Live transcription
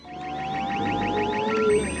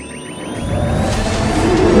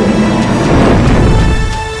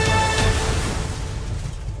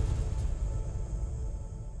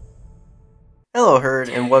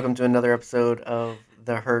welcome to another episode of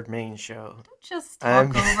the Herd Main Show. Don't just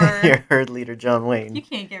I'm talk over. your herd leader, John You Wayne.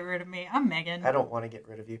 can't get rid of me. I'm I Megan. don't want to get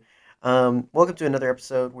rid of you. Welcome to another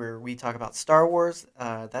episode where we talk about Star Wars.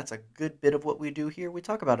 That's a good bit of what we do here. We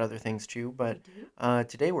talk about other things too, We but do.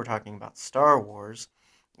 today we're talking about Star Wars.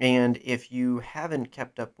 And if you haven't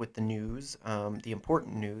kept up with the news, the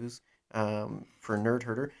important news for Nerd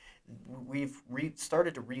Herder, we've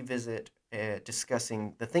started to revisit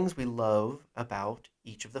discussing the things we love about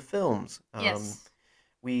each of the films. Yes.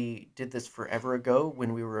 We did this forever ago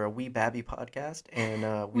when we were a wee babby podcast, and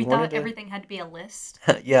we We wanted thought to, everything had to be a list.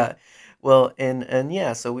 yeah, well, and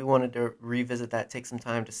yeah, so we wanted to revisit that, take some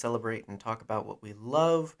time to celebrate and talk about what we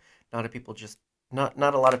love. Not a people just not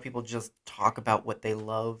a lot of people just talk about what they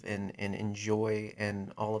love and enjoy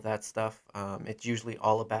and all of that stuff. It's usually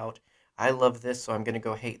all about I love this, so I'm gonna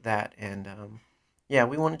go hate that, and yeah,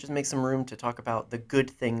 we want to just make some room to talk about the good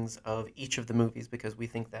things of each of the movies because we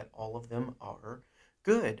think that all of them are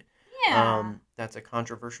good. Yeah. That's a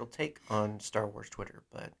controversial take on Star Wars Twitter,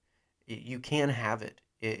 but you can have it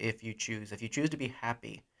if you choose. If you choose to be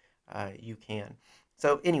happy, you can.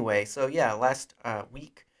 So anyway, so yeah, last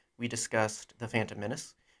week we discussed the Phantom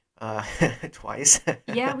Menace uh, twice.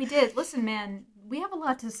 Yeah, we did. Listen, man, we have a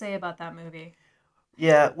lot to say about that movie.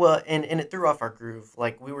 Yeah, well, and it threw off our groove.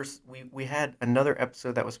 Like we had another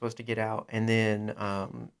episode that was supposed to get out, and then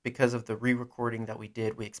because of the re-recording that we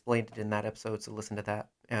did, we explained it in that episode. So listen to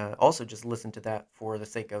that. Also, just listen to that for the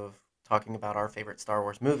sake of talking about our favorite Star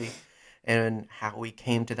Wars movie and how we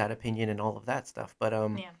came to that opinion and all of that stuff. But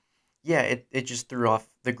Yeah. yeah, it just threw off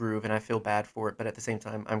the groove, and I feel bad for it. But at the same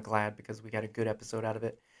time, I'm glad because we got a good episode out of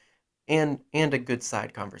it and a good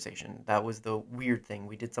side conversation. That was the weird thing.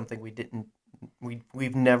 We did something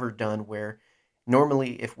we've never done where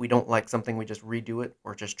normally if we don't like something we just redo it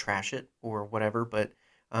or just trash it or whatever, but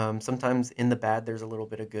sometimes in the bad there's a little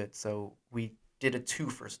bit of good. So we did a two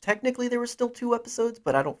first. Technically there were still two episodes,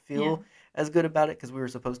 but I don't Yeah. feel as good about it because we were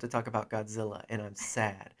supposed to talk about Godzilla and I'm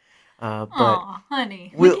sad. But Aw,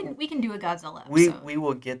 honey. We can we'll we can do a Godzilla we episode. we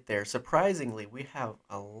will get there. Surprisingly, we have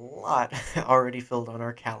a lot already filled on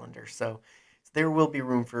our calendar, so there will be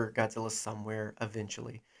room for Godzilla somewhere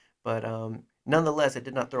eventually. But nonetheless, it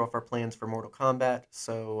did not throw off our plans for Mortal Kombat.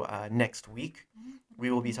 So next week we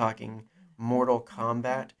will be talking Mortal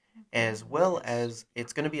Kombat, as well as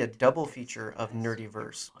it's going to be a double feature of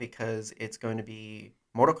Nerdyverse because it's going to be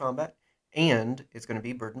Mortal Kombat and it's going to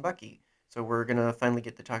be Bird and Bucky. So we're gonna finally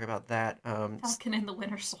get to talk about that. Falcon and the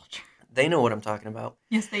Winter Soldier. They know what I'm talking about.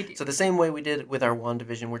 Yes, they do. So the same way we did with our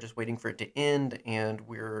WandaVision, we're just waiting for it to end, and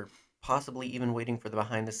we're possibly even waiting for the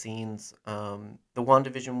behind the scenes. The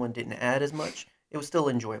WandaVision one didn't add as much. It was still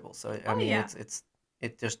enjoyable. So I Oh mean, yeah.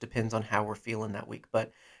 it just depends on how we're feeling that week.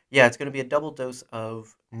 But yeah, it's going to be a double dose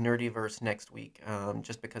of Nerdyverse next week,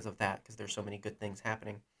 just because of that, because there's so many good things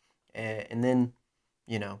happening, and then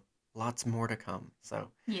you know, lots more to come. So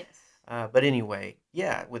Yes. but anyway,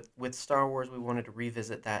 yeah, with Star Wars, we wanted to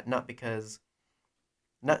revisit that not because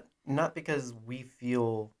we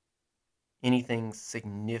feel anything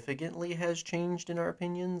significantly has changed in our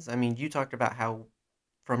opinions. I mean, you talked about how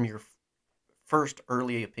from your first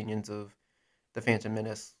early opinions of the Phantom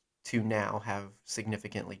Menace to now have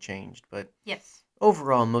significantly changed, but Yes.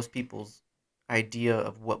 overall, most people's idea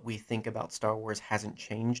of what we think about Star Wars hasn't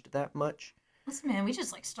changed that much. Listen, man, we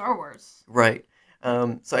just like Star Wars. Right.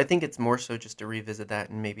 So I think it's more so just to revisit that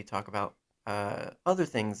and maybe talk about other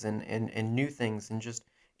things and new things and just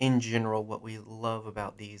in general what we love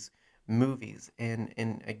about these movies. And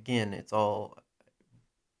again, it's all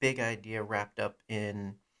big idea wrapped up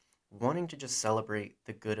in wanting to just celebrate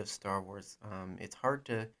the good of Star Wars. It's hard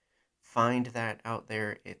to find that out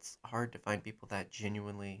there. It's hard to find people that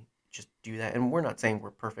genuinely just do that. And we're not saying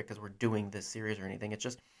we're perfect because we're doing this series or anything. It's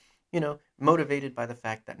just motivated by the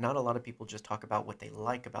fact that not a lot of people just talk about what they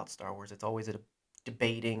like about Star Wars. It's always a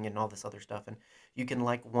debating and all this other stuff. And you can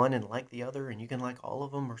like one and like the other, and you can like all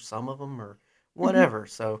of them or some of them or whatever.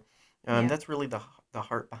 So Yeah. that's really the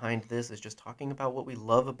heart behind this is just talking about what we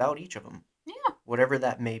love about each of them, Yeah. whatever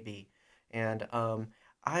that may be. And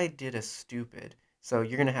I did a stupid. So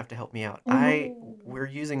you're gonna have to help me out. Oh no. We're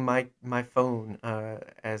using my phone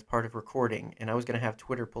as part of recording, and I was gonna have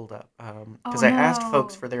Twitter pulled up Oh because I asked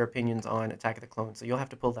folks no. for their opinions on Attack of the Clones. So you'll have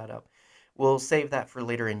to pull that up. We'll save that for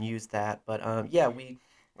later and use that. But yeah, we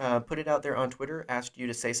put it out there on Twitter, asked you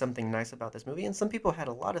to say something nice about this movie, and some people had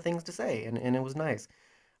a lot of things to say, and it was nice.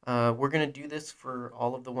 We're gonna do this for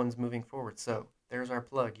all of the ones moving forward. So there's our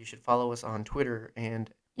plug. You should follow us on Twitter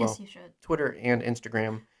and Yes, well, you should. Twitter and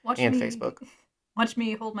Instagram Watch and me Facebook, watch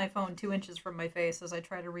me hold my phone 2 inches from my face as I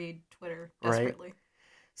try to read Twitter right? desperately.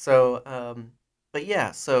 So but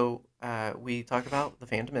yeah, so we talked about The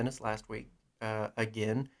Phantom Menace last week.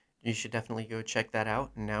 Again, you should definitely go check that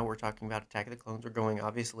out. And now we're talking about Attack of the Clones. We're going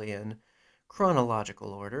obviously in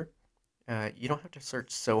chronological order. You don't have to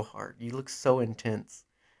search so hard. You look so intense.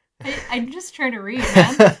 I'm just trying to read,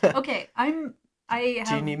 man. Okay, I Do you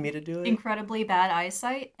have need me to do it? incredibly bad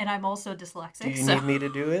eyesight, and I'm also Do dyslexic. you So need me to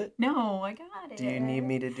do it? no, I got Do you need it.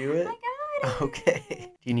 me to do it? I got Okay. it.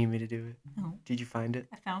 Do you need me to do it? No, Did you find it?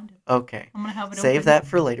 I found it. Okay. I'm gonna have it Save open. that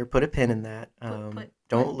for later. Put a pin in that. Put.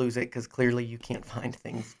 Don't lose it because clearly you can't find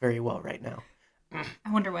things very well right now.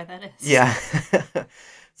 I wonder why that is. Yeah.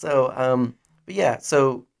 so, but yeah,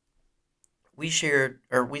 so we shared,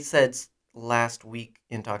 or we said last week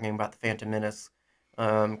in talking about the Phantom Menace,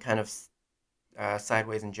 kind of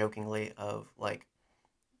sideways and jokingly, of like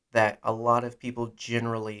that a lot of people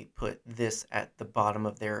generally put this at the bottom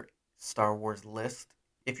of their Star Wars list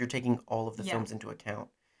if you're taking all of the Yeah. films into account.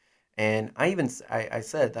 And I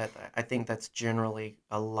said that I think that's generally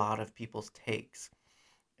a lot of people's takes.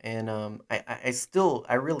 And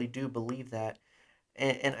I really do believe that.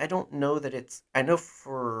 And I don't know that I know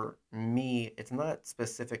for me, it's not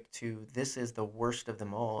specific to this is the worst of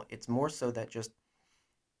them all. It's more so that just,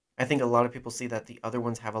 I think a lot of people see that the other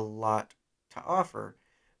ones have a lot to offer.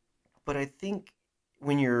 But I think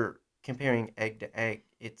when you're comparing egg to egg,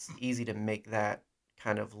 it's easy to make that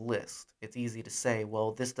kind of list. It's easy to say,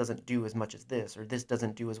 well, this doesn't do as much as this, or this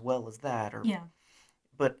doesn't do as well as that, or Yeah.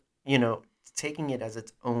 but taking it as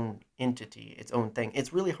its own entity, its own thing,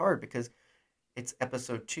 it's really hard because it's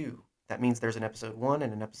episode two. That means there's an episode one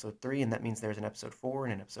and an episode three, and that means there's an episode four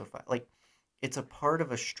and an episode five. Like, it's a part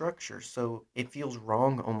of a structure, so it feels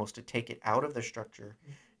wrong almost to take it out of the structure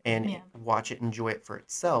and Yeah. watch it, enjoy it for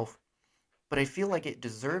itself. But I feel like it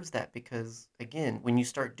deserves that because, again, when you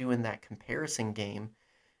start doing that comparison game,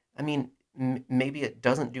 I mean, maybe it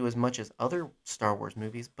doesn't do as much as other Star Wars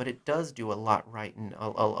movies, but it does do a lot right and a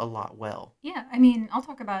lot well. Yeah, I mean, I'll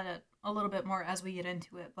talk about it a little bit more as we get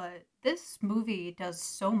into it, but this movie does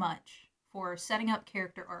so much for setting up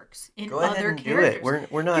character arcs in Go ahead other and do it.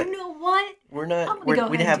 characters. We're not You know what? we're I'm not gonna go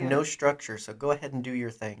we ahead and have do no it. structure, so go ahead and do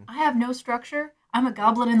your thing. I have no structure. I'm a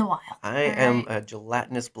goblin in the wild. I All am right. a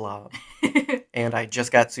gelatinous blob, and I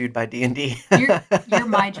just got sued by D&D. you're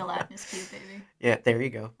my gelatinous cube, baby. Yeah, there you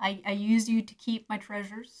go. I use you to keep my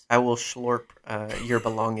treasures. I will slurp your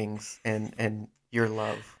belongings and your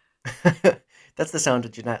love. That's the sound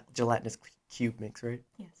a gelatinous cube makes, right?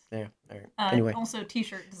 Yes. Yeah. All right. Anyway, Also,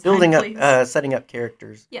 T-shirt design, building up, please. setting up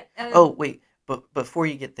characters. Yeah. Oh wait, but before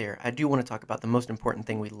you get there, I do want to talk about the most important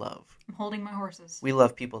thing we love. I'm holding my horses. We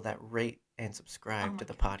love people that rate and Oh subscribe my to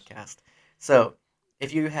the gosh. podcast. So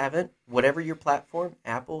if you haven't, whatever your platform,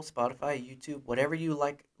 Apple, Spotify, YouTube, whatever you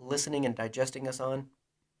like listening and digesting us on,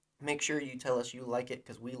 make sure you tell us you like it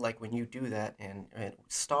because we like when you do that. And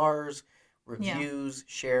stars, Yeah. reviews,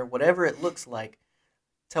 share, whatever it looks like,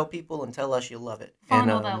 tell people and tell us you love it. And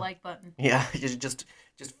Fondle that like button. yeah, just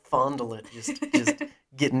fondle it. Just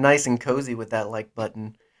get nice and cozy with that like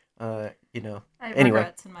button. I have Anyway,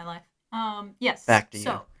 regrets in my life. Yes. back to you.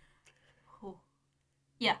 So, Ooh.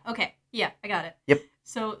 Yeah. Okay. Yeah, I got it. Yep.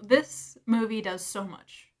 So this movie does so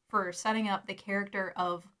much for setting up the character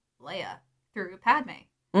of Leia through Padme.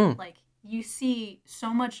 Mm. Like you see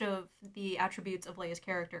so much of the attributes of Leia's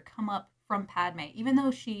character come up from Padme, even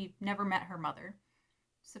though she never met her mother,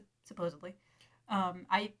 supposedly.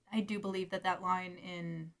 I do believe that line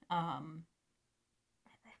in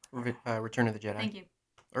Return of the Jedi. thank you.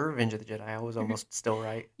 Or Revenge of the Jedi. I was almost still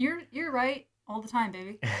right. You're right all the time,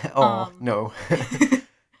 baby. Oh, no.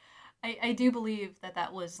 I do believe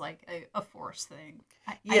that was like a force thing.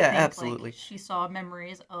 I Yeah, think absolutely. like she saw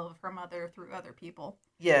memories of her mother through other people.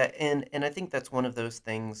 Yeah, and I think that's one of those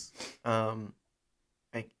things,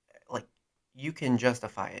 like like you can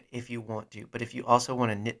justify it if you want to, but if you also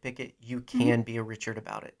want to nitpick it, you Hmm. can be a Richard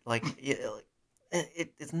about it. Like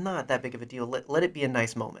it's not that big of a deal. Let it be a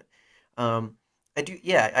nice moment. Um, I do.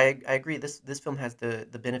 Yeah, I agree. This film has the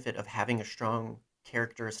benefit of having a strong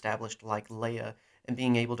character established like Leia and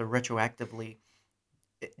being able to retroactively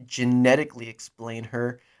genetically explain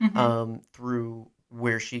her Hmm. through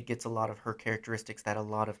where she gets a lot of her characteristics that a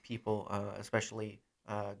lot of people, especially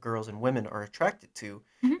girls and women, are attracted to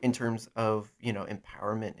Hmm. in terms of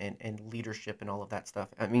empowerment and leadership and all of that stuff.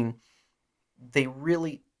 I mean, they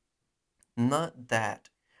really not that.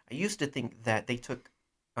 I used to think that they took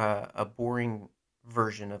a boring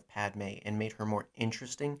version of Padme and made her more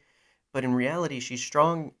interesting, but in reality, she's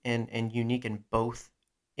strong and unique in both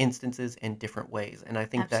instances in different ways. And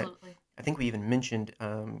Absolutely. I think we even mentioned,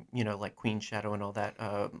 like Queen Shadow and all that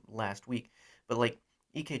last week. But like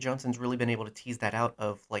E.K. Johnson's really been able to tease that out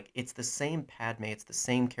of like it's the same Padme, it's the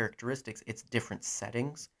same characteristics, it's different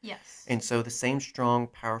settings. Yes. And so the same strong,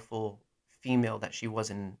 powerful female that she was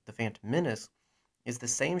in The Phantom Menace is the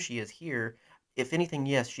same she is here. If anything,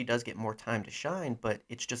 yes, she does get more time to shine, but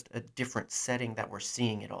it's just a different setting that we're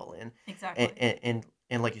seeing it all in. And Exactly.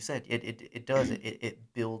 and like you said, it does it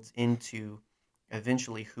builds into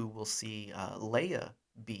eventually who we'll see Leia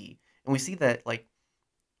be, and we see that like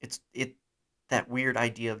it that weird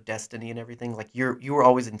idea of destiny and everything. Like you were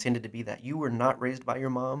always intended to be that. You were not raised by your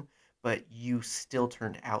mom, but you still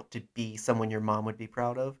turned out to be someone your mom would be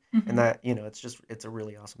proud of, and Hmm. that it's a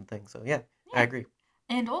really awesome thing. So yeah, I Yeah. agree.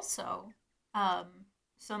 And also, um,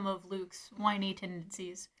 some of Luke's whiny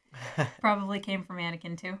tendencies probably came from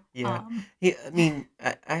Anakin too. Yeah. Yeah, I mean,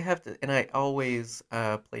 I have to, and I always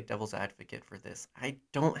play devil's advocate for this. I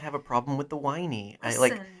don't have a problem with the whiny. I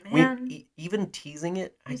like Listen, man, even teasing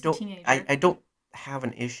it. he was a teenager. I don't have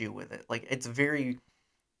an issue with it. Like it's very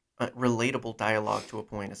relatable dialogue to a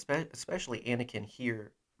point, especially Anakin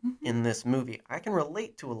here Hmm. in this movie. I can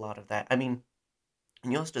relate to a lot of that. I mean,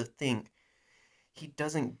 and you also think he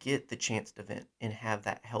doesn't get the chance to vent and have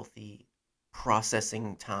that healthy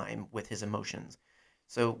processing time with his emotions.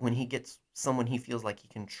 So when he gets someone he feels like he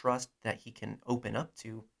can trust, that he can open up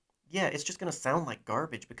to, yeah, it's just gonna sound like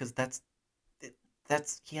garbage because that's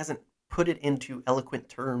he hasn't put it into eloquent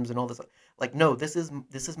terms and all this. Like, no, this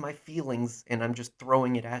is my feelings, and I'm just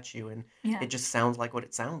throwing it at you, and Yeah, it just sounds like what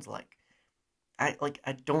it sounds like. I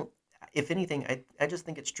don't. If anything, I just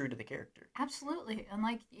think it's true to the character. absolutely. And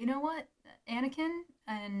like, you know what, Anakin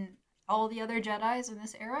and all the other Jedi's in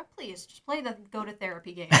this era, please just play the go to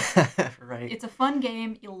therapy game. Right. It's a fun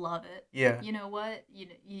game. You'll love it. Yeah. You know what?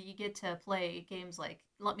 You get to play games like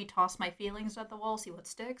let me toss my feelings at the wall, see what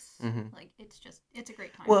sticks. Hmm. Like it's a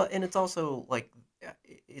great time. Well, and it's also like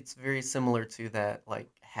it's very similar to that like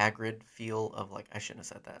Hagrid feel of like I shouldn't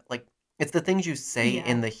have said that. Like it's the things you say Yeah.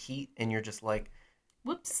 in the heat, and you're just like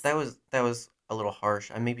Whoops. that was a little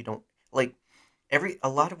harsh. I maybe don't like a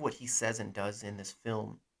lot of what he says and does in this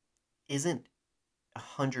film isn't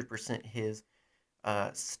 100% his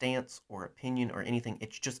stance or opinion or anything.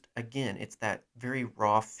 It's just again, it's that very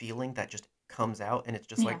raw feeling that just comes out, and it's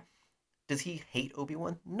just Yeah. like, does he hate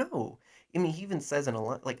Obi-Wan? No. I mean, he even says in a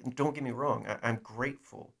lot, like, don't get me wrong, I'm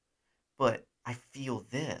grateful, but I feel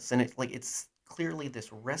this, and it's like it's clearly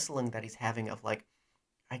this wrestling that he's having of like,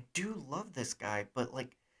 I do love this guy, but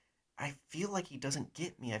like, I feel like he doesn't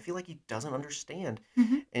get me. I feel like he doesn't understand,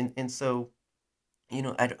 Hmm. and so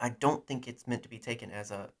I don't think it's meant to be taken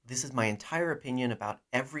as a this is my entire opinion about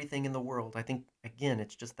everything in the world. I think again,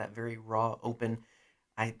 it's just that very raw, open.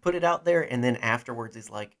 I put it out there, and then afterwards he's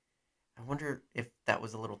like, I wonder if that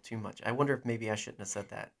was a little too much. I wonder if maybe I shouldn't have said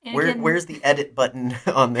that. Anakin. Where's the edit button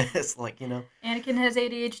on this? Like, Anakin has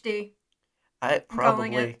ADHD. I I'm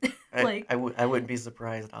calling it. probably Like, I wouldn't be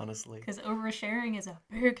surprised, honestly. because oversharing is a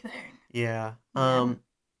big thing. Yeah. Yeah.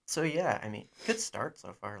 So yeah, I mean, good start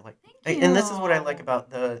so far. Like, Thank and this is what I like you. about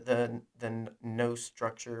the no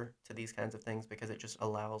structure to these kinds of things because it just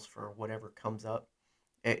allows for whatever comes up.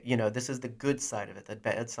 This is the good side of it. The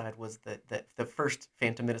bad side was the first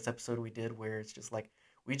Phantom Menace episode we did, where it's just like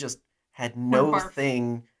we just had Word no barf.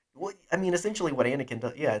 thing. Well, I mean, essentially what Anakin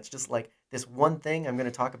does. Yeah, it's just like this one thing I'm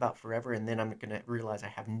going to talk about forever, and then I'm going to realize I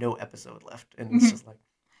have no episode left, and it's just like,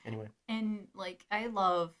 anyway. And like I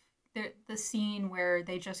love the scene where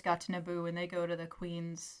they just got to Naboo and they go to the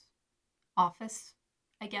Queen's office,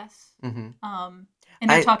 I guess. Hmm. And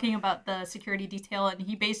they're I talking about the security detail, and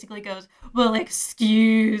he basically goes, "Well,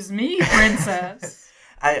 excuse me, princess."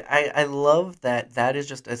 I love that that is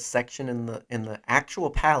just a section in the actual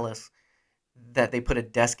palace that they put a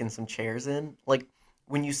desk and some chairs in. Like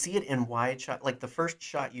when you see it in wide shot, like the first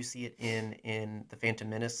shot you see it in the Phantom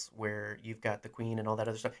Menace, where you've got the Queen and all that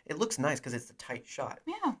other stuff. It looks nice because it's a tight shot.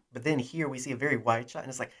 Yeah. But then here we see a very wide shot, and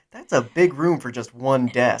it's like that's a big room for just one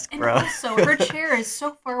desk, And bro. also, her chair is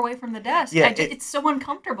so far away from the desk. Yeah, It's so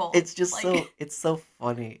uncomfortable. it's just Like, it's so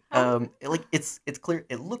funny. how? Like it's clear,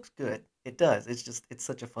 it looks good. It does. It's just it's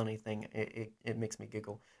such a funny thing. It makes me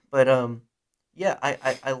giggle. But yeah,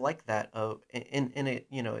 I like that. And it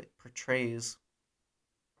it portrays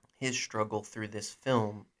his struggle through this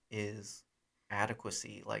film is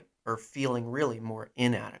adequacy, like or feeling really more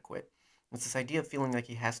inadequate. It's this idea of feeling like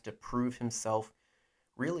he has to prove himself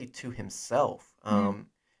really to himself. Mhm.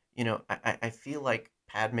 I feel like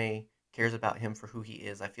Padme cares about him for who he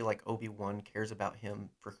is. I feel like Obi-Wan cares about him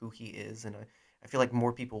for who he is. And I feel like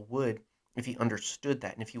more people would if he understood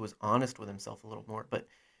that and if he was honest with himself a little more. But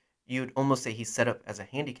you'd almost say he's set up as a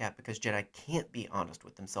handicap because Jedi can't be honest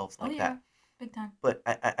with themselves Oh like yeah. that. Big time. But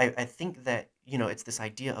I think that, it's this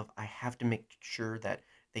idea of I have to make sure that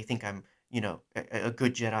they think I'm, a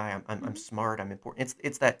good Jedi. I'm Hmm. smart. I'm important.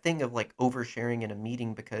 It's that thing of like oversharing in a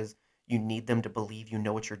meeting because you need them to believe you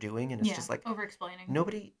know what you're doing, and it's Yeah, just like over explaining.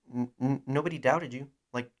 nobody doubted you.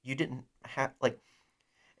 Like you didn't have like,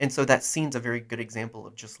 and so that scene's a very good example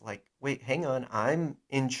of just like, wait, hang on, I'm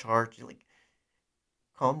in charge. Like,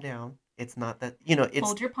 calm down. It's not that,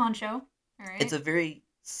 Hold your poncho. All it's right. a very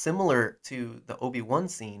similar to the Obi-Wan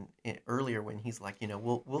scene earlier when he's like,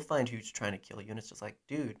 we'll find who's trying to kill you, and it's just like,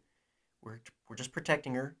 dude, we're just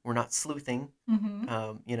protecting her. We're not sleuthing, Mm-hmm.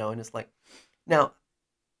 and it's like now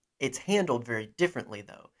it's handled very differently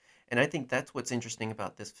though, and I think that's what's interesting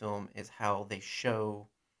about this film is how they show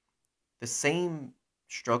the same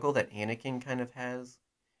struggle that Anakin kind of has.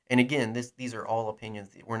 And again, these are all opinions.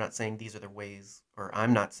 We're not saying these are the ways, or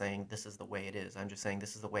I'm not saying this is the way it is. I'm just saying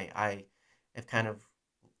this is the way I have kind of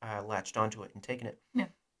latched onto it and taken it. Yeah.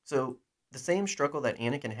 So the same struggle that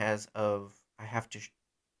Anakin has of I have to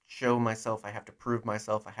show myself, I have to prove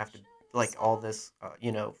myself, I have to Show like all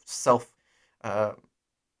yourself. this, self. Uh,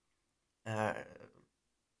 uh,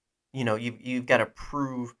 you've got to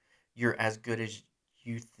prove you're as good as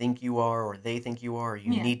you think you are, or they think you are, or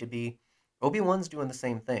you Yeah. need to be. Obi-Wan's doing the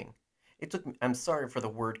same thing. I'm sorry for the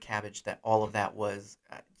word cabbage that all of that was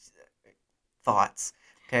thoughts.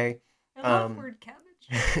 Okay. I love um word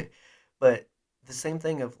cabbage. but the same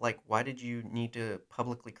thing of like, why did you need to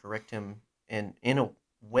publicly correct him and in a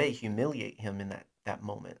way humiliate him in that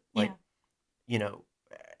moment? Yeah. Like, you know,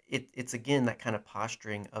 it's again that kind of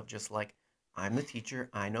posturing of just like, I'm the teacher,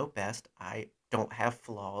 I know best, I don't have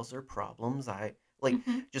flaws or problems, I like,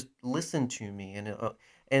 Mm-hmm. just listen to me.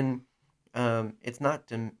 And it's not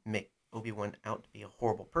to make Obi-Wan out to be a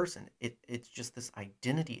horrible person. It's just this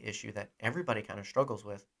identity issue that everybody kind of struggles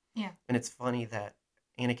with. Yeah. And it's funny that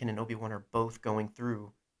Anakin and Obi-Wan are both going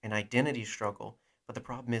through an identity struggle, but the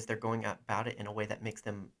problem is they're going about it in a way that makes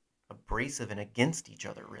them abrasive and against each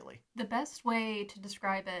other, really. The best way to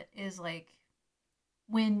describe it is like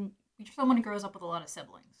when someone grows up with a lot of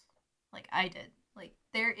siblings, like I did. Like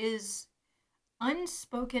there is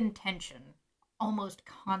unspoken tension almost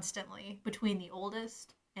constantly between the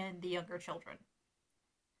oldest and the younger children.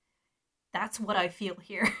 That's what I feel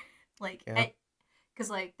here. like, Yeah. because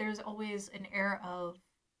like there's always an air of,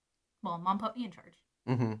 well, mom put me in charge.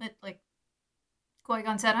 Mm-hmm. But like Qui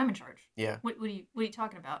Gon said, I'm in charge. Yeah. What are you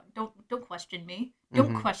talking about? Don't question me. Don't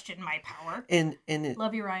Mm-hmm. question my power. And it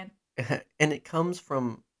Love you, Ryan. and it comes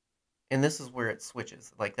from, and this is where it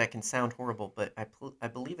switches. Like that can sound horrible, but I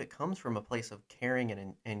believe it comes from a place of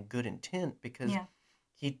caring and good intent, because Yeah.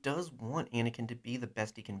 he does want Anakin to be the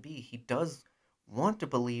best he can be. He does want to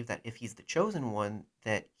believe that if he's the chosen one,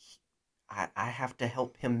 that I have to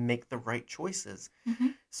help him make the right choices. Mm-hmm.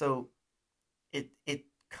 So it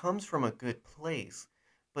comes from a good place,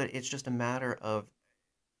 but it's just a matter of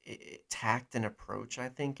tact and approach, I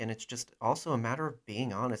think, and it's just also a matter of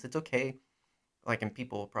being honest. It's okay, like, and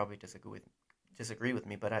people will probably disagree with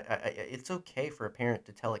me, but it's okay for a parent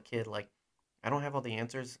to tell a kid like, I don't have all the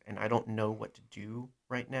answers and I don't know what to do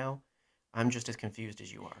right now. I'm just as confused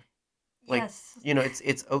as you are. Like, Yes.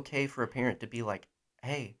 it's okay for a parent to be like,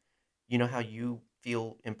 hey, you know how you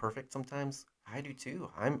feel imperfect sometimes? I do too.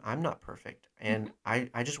 I'm not perfect, and Mm-hmm.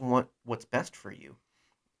 I just want what's best for you.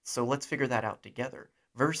 So let's figure that out together.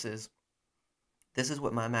 Versus, this is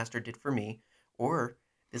what my master did for me, or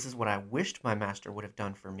this is what I wished my master would have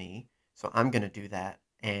done for me. So I'm going to do that.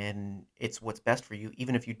 And it's what's best for you,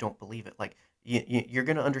 even if you don't believe it. Like, you're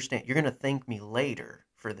going to understand, you're going to thank me later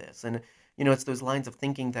for this. And, it's those lines of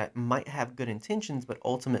thinking that might have good intentions, but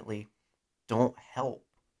ultimately don't help.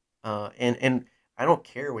 And I don't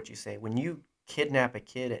care what you say. When you kidnap a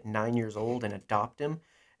kid at 9 years old and adopt him,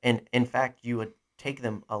 and in fact, you would take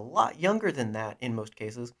them a lot younger than that in most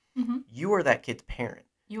cases, Mm-hmm. you are that kid's parent.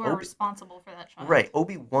 You are Obi, responsible for that child. right,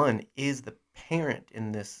 Obi-Wan is the parent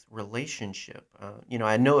in this relationship.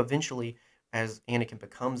 I know eventually, as Anakin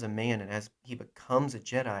becomes a man and as he becomes a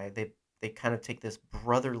Jedi, they kind of take this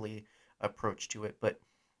brotherly approach to it. But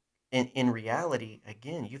in reality,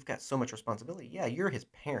 again, you've got so much responsibility. Yeah, you're his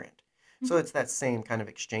parent. So Mm-hmm. it's that same kind of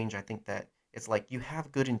exchange. I think that it's like you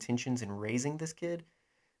have good intentions in raising this kid,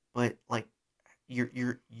 but like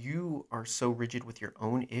you are so rigid with your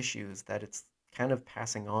own issues that it's kind of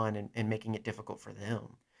passing on and making it difficult for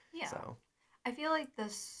them. Yeah. So I feel like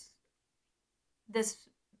this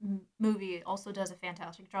movie also does a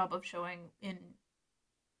fantastic job of showing in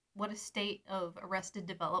what a state of arrested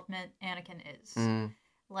development Anakin is. mm,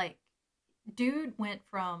 Like, dude went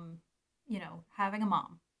from, having a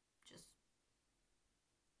mom, just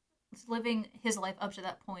living his life up to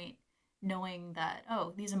that point, knowing that,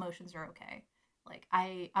 oh, these emotions are okay. Like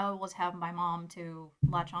I always have my mom to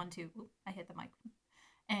latch on to. Oop, I hit the mic.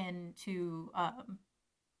 And to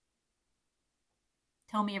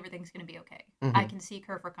tell me everything's going to be okay. I Hmm. can seek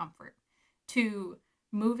her for comfort. To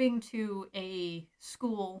moving to a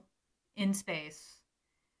school in space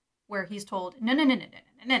where he's told, no, no, no, no, no,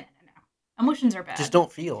 no, no, no, no, no. Emotions are Just bad.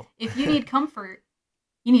 don't feel. If you need comfort,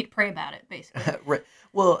 you need to pray about it, basically. Right.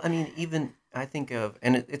 Well, I mean, even I think of,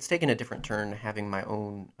 and it's taken a different turn having my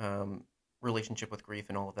own relationship with grief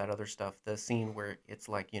and all of that other stuff. The scene where it's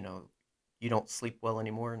like, you don't sleep well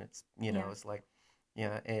anymore, and Yeah. it's like,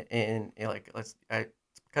 yeah, like, it's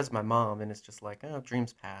because of my mom, and it's just like, oh,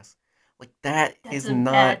 dreams pass. Like that That's is a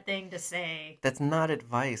not, bad thing to say. that's not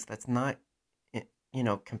advice. That's not,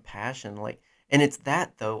 compassion. Like, and it's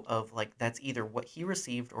that though of like that's either what he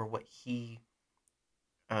received or what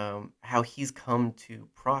how he's come to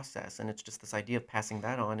process, and it's just this idea of passing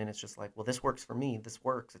that on, and it's just like, well, this works for me, this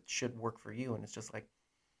works, it should work for you, and it's just like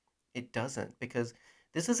it doesn't, because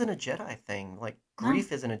this isn't a Jedi thing. Like, No.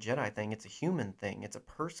 grief isn't a Jedi thing, it's a human thing, it's a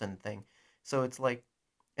person thing. So it's like,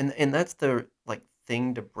 and that's the like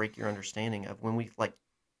thing to break your understanding of when we like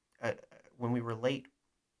when we relate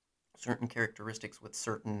certain characteristics with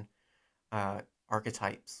certain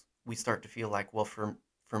archetypes, we start to feel like, well, for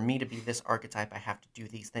me to be this archetype, I have to do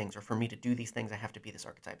these things, or for me to do these things, I have to be this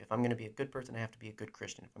archetype. If I'm going to be a good person, I have to be a good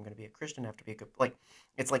Christian. If I'm going to be a Christian, I have to be a good, like,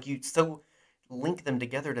 it's like you so link them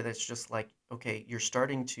together that it's just like, okay, you're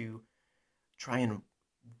starting to try and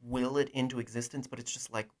will it into existence, but it's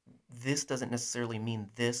just like this doesn't necessarily mean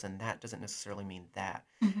this, and that doesn't necessarily mean that.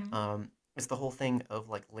 Mm-hmm. It's the whole thing of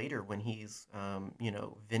like later when he's,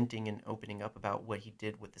 venting and opening up about what he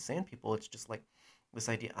did with the Sand People. It's just like this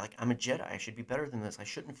idea, like, I'm a Jedi, I should be better than this. I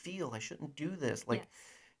shouldn't feel. I shouldn't do this. Like,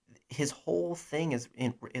 Yes. his whole thing is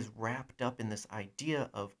wrapped up in this idea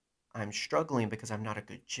of, I'm struggling because I'm not a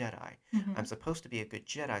good Jedi. Mm-hmm. I'm supposed to be a good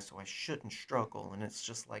Jedi, so I shouldn't struggle. And it's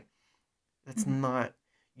just like, that's Mm-hmm. not,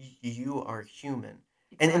 you are human.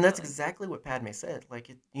 And that's Exactly. exactly what Padme said. Like,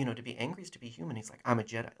 to be angry is to be human. He's like, I'm a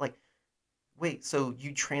Jedi. Like, wait, so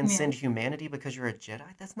you Yeah. transcend humanity because you're a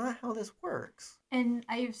Jedi? That's not how this works. And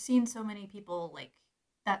I've seen so many people like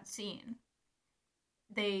that scene.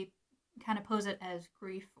 They kind of pose it as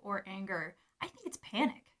grief or anger. I think it's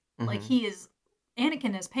panic. Like Hmm. he is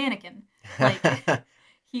Anakin is panicking. Like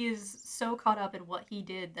he is so caught up in what he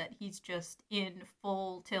did that he's just in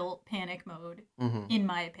full tilt panic mode, Hmm. in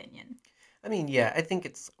my opinion. I mean, yeah, I think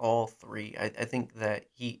it's all three. I think that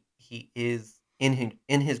he is in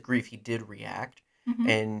his grief. He did react, Mm-hmm.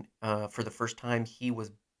 and for the first time, he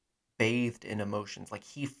was bathed in emotions. Like,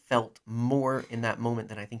 he felt more in that moment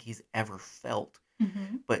than I think he's ever felt.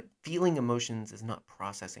 Mm-hmm. But feeling emotions is not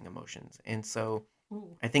processing emotions, and so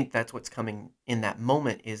Ooh. I think that's what's coming in that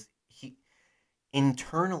moment is he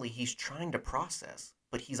internally he's trying to process,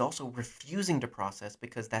 but he's also refusing to process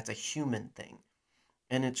because that's a human thing.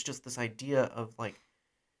 And it's just this idea of like,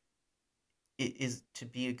 it is to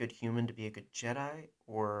be a good human to be a good Jedi,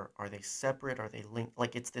 or are they separate? Are they linked?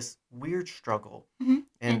 Like, it's this weird struggle. Mm-hmm.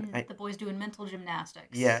 And And the boy's doing mental yeah,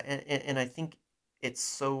 gymnastics. and I think it's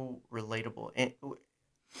so relatable. And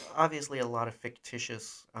obviously, a lot of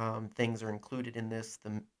fictitious things are included in this,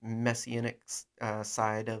 the messianic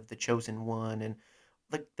side of the chosen one, and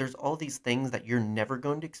like there's all these things that you're never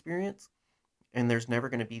going to experience, and there's never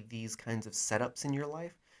going to be these kinds of setups in your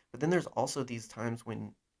life. But then there's also these times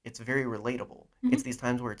when it's very relatable. Mm-hmm. It's these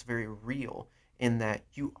times where it's very real, in that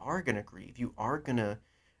you are going to grieve, you are going to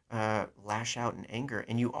lash out in anger,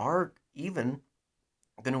 and you are even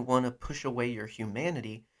going to want to push away your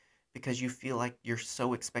humanity because you feel like you're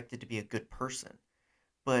so expected to be a good person.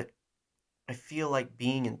 But I feel like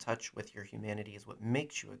being in touch with your humanity is what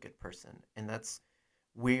makes you a good person. And that's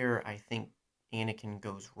where I think Anakin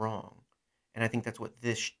goes wrong. And I think that's what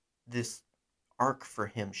this arc for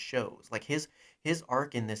him shows. Like, his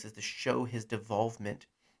arc in this is to show his devolvement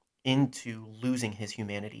into losing his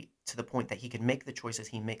humanity to the point that he can make the choices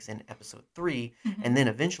he makes in episode 3, Mm-hmm. and then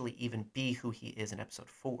eventually even be who he is in episode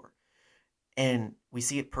 4. And we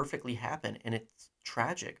see it perfectly happen, and it's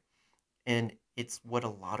tragic, and it's what a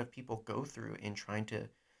lot of people go through in trying to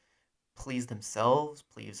please themselves,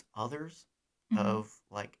 please others, Mm-hmm. of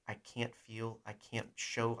like, I can't feel, I can't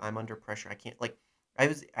show I'm under pressure. I can't, like, I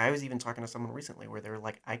was even talking to someone recently where they're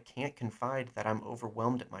like, I can't confide that I'm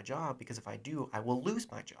overwhelmed at my job because if I do, I will lose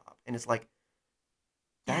my job. And it's like,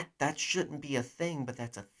 Yeah. that shouldn't be a thing, but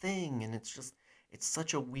that's a thing, and it's just, it's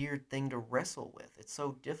such a weird thing to wrestle with. It's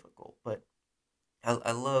so difficult. But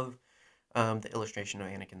I love the illustration of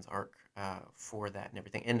Anakin's arc for that and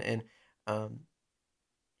everything. And um,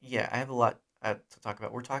 yeah, I have a lot. to talk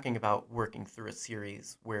about. We're talking about working through a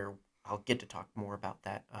series where I'll get to talk more about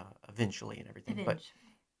that eventually and everything. But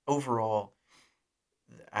Eventually. overall,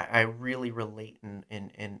 I really relate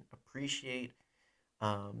and appreciate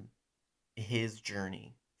um, his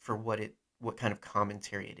journey for what kind of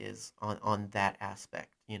commentary it is on that aspect,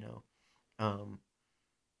 you know. Um,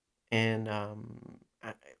 and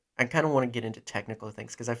I, I kind of want to get into technical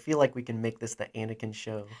things because I feel like we can make this the Anakin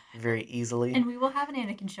show very easily And we will have an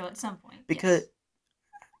Anakin show at some point. because Yes.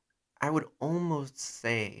 I would almost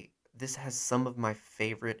say this has some of my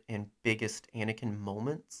favorite and biggest Anakin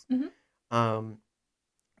moments. Mm-hmm. Um,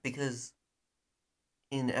 because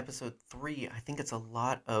in episode 3, I think it's a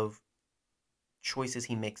lot of choices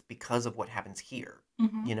he makes because of what happens here,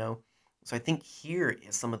 Mm-hmm. you know? So I think here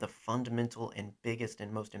is some of the fundamental and biggest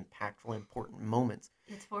and most impactful, important moments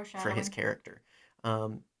It's for his foreshadowing. character.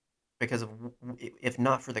 Um, because of if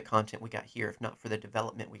not for the content we got here, if not for the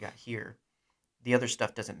development we got here, the other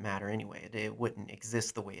stuff doesn't matter anyway. It wouldn't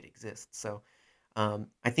exist the way it exists. So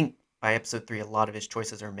I think by episode 3, a lot of his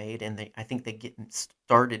choices are made, and I think they get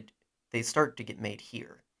started. They start to get made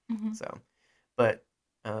here. Mm-hmm. So, but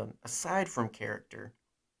aside from character,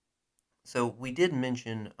 so we did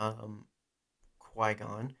mention Qui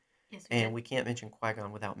Gon, Yes, we and did. we can't mention Qui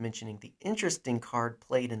Gon without mentioning the interesting card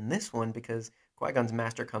played in this one because Qui Gon's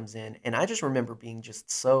master comes in, and I just remember being just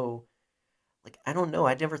so like I don't know.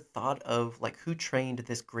 I never thought of like who trained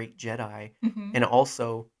this great Jedi, Mm-hmm. and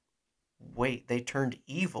also wait, they turned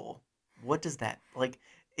evil. What does that like?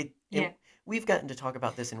 It and Yeah. we've gotten to talk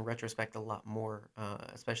about this in retrospect a lot more,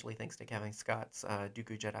 especially thanks to Kevin Scott's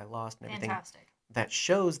Dooku Jedi Lost and everything. Fantastic. That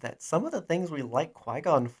shows that some of the things we like Qui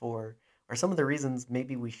Gon for are some of the reasons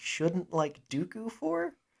maybe we shouldn't like Dooku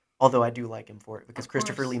for. Although I do like him for it because Of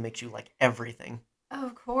Christopher Lee course. makes you like everything.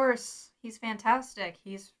 Of course. He's fantastic.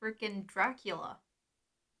 He's freaking Dracula.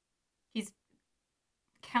 He's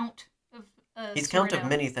Count of He's Count of Sorino.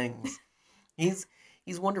 many things. He's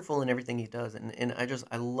he's wonderful in everything he does, and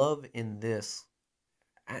I love in this.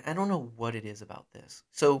 I don't know what it is about this.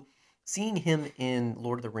 So seeing him in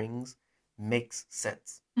Lord of the Rings makes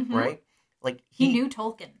sense, Mm-hmm. right? Like He he knew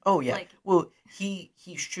Tolkien. oh yeah. Like, Well, he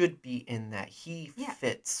should be in that. He yeah.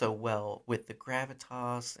 fits so well with the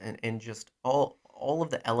gravitas and just all of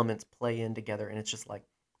the elements play in together and it's just like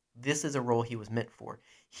this is a role he was meant for.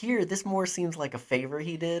 Here this more seems like a favor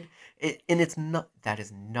he did. And it's not that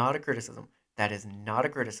is not a criticism. That is not a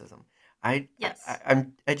criticism. Yes.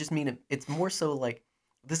 I just mean it's more so like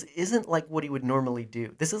this isn't like what he would normally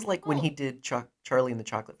do. This is like when he Oh. did Charlie in the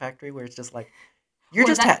Chocolate Factory where it's just like Or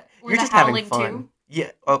that or you're the just having Howling fun. too.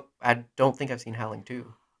 Yeah. Oh, I don't think I've seen Howling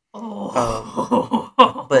 2. Um,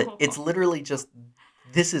 but it's Oh. literally just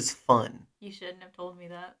this is fun. You shouldn't have told me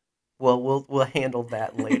that. Well, we'll handle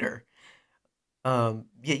that later.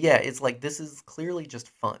 Yeah, it's like this is clearly just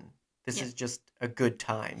fun. This Yeah. is just a good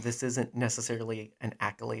time. This isn't necessarily an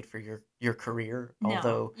accolade for your career, No,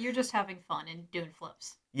 although you're just having fun and doing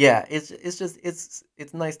flips. yeah, it's just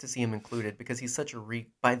it's nice to see him included because he's such a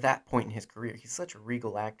by that point in his career, he's such a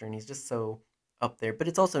regal actor and he's just so up there. But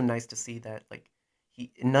it's also nice to see that like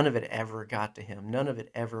he none of it ever got to him. None of it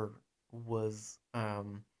ever was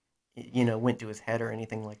went to his head or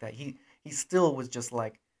anything like that. He still was just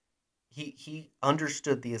like he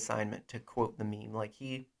understood the assignment to quote the meme. Like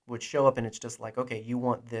he would show up and it's just like, okay, you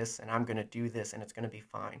want this and I'm gonna do this and it's gonna be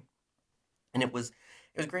fine. And it was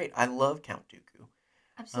great. I love Count Dooku.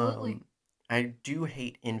 Absolutely. Um, I do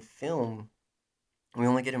hate in film, we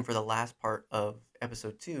only get him for the last part of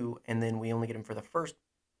episode 2, and then we only get him for the first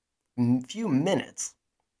few minutes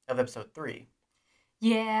of episode 3.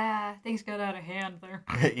 Yeah, things got out of hand there.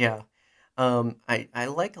 Yeah. I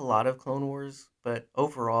like a lot of Clone Wars, but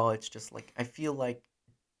overall, it's just like, I feel like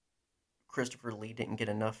Christopher Lee didn't get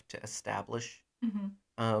enough to establish.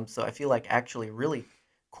 Mm-hmm. So I feel like actually, really,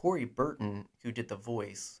 Corey Burton, who did the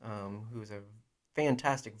voice, who's a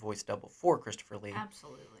fantastic voice double for Christopher Lee,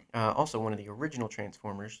 Absolutely. also one of the original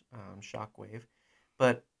Transformers, Shockwave.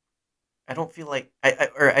 But I don't feel like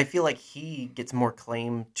I feel like he gets more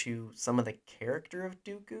claim to some of the character of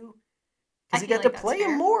Dooku I because he feel got to like that's play him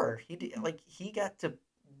fair. more. He did, Mhm. like he got to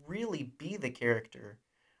really be the character.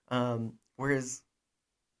 Whereas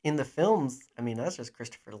in the films, I mean that's just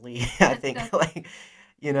Christopher Lee. I think That like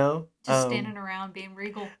you know. just standing around being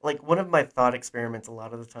regal. Like one of my thought experiments a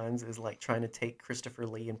lot of the times is like trying to take Christopher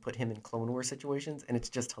Lee and put him in Clone Wars situations, and it's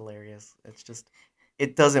just hilarious. It's just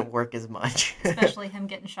it doesn't work as much. Especially him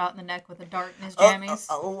getting shot in the neck with a dart in his A jammies.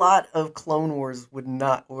 lot of Clone Wars would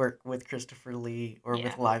not work with Christopher Lee or Yeah.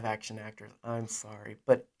 with live action actors. I'm sorry,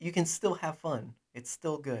 but you can still have fun. It's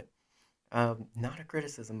still good. Not a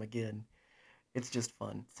criticism again. It's just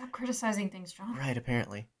fun. Stop criticizing things, John. Right,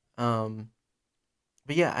 apparently. Um,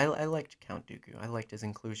 but yeah, I liked Count Dooku. I liked his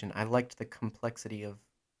inclusion. I liked the complexity of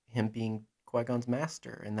him being Qui-Gon's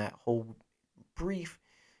master and that whole brief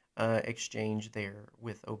exchange there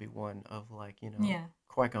with Obi-Wan of like, Yeah.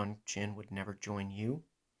 Qui-Gon Jinn would never join you.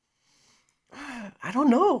 I don't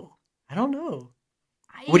know. I don't know.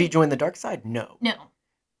 Would he I join the dark side? No. no.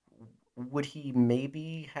 Would he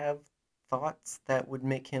maybe have thoughts that would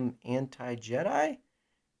make him anti-Jedi?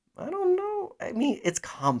 I don't know. I mean, it's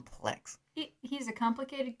complex. He's a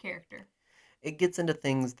complicated character. It gets into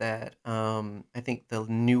things that I think the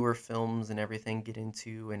newer films and everything get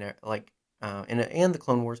into, and and the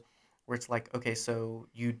Clone Wars, where it's like, okay, so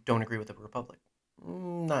you don't agree with the Republic?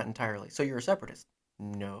 Not entirely. So you're a separatist?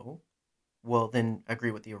 No. Well, then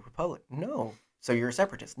agree with the Republic? No. So you're a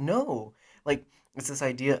separatist? No. Like it's this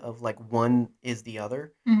idea of like one is the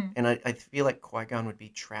other, Mm-hmm. and I feel like Qui Gon would be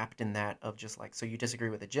trapped in that of just like, so you disagree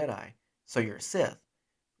with the Jedi, so you're a Sith?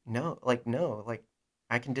 No, like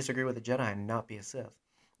I can disagree with a Jedi and not be a Sith.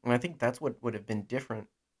 And I think that's what would have been different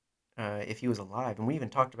if he was alive. And we even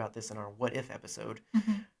talked about this in our What If episode.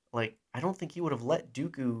 Mm-hmm. Like, I don't think he would have let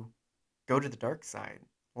Dooku go to the dark side.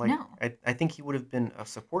 Like, No. I think he would have been a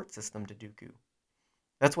support system to Dooku.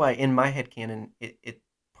 That's why, in my headcanon, it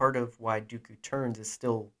part of why Dooku turns is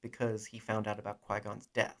still because he found out about Qui Gon's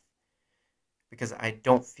death. Because I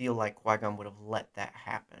don't feel like Qui Gon would have let that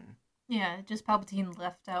happen. Yeah, just Palpatine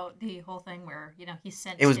left out the whole thing where, he It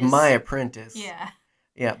sent was my his. apprentice. Yeah.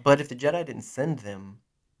 Yeah, but if the Jedi didn't send them,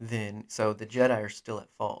 then so the Jedi are still at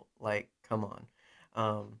fault. Like, come on.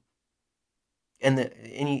 Um, and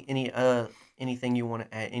anything you want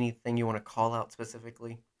to add, anything you want to call out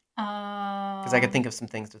specifically? Because I could Um, think of some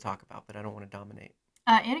things to talk about, but I don't want to dominate.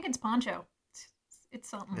 Anakin's poncho. It's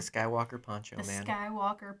The something. Skywalker poncho, The man.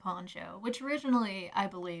 Skywalker poncho, which originally, I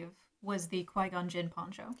believe, was the Qui Gon Jinn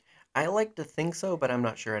poncho. I like to think so, but I'm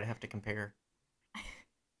not sure. I'd have to compare.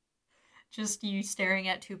 Just you staring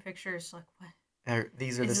at two pictures, like, what?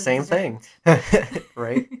 These are the Is this same thing, different?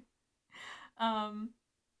 right? um,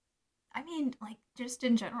 I mean, like, just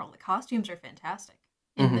in general, the costumes are fantastic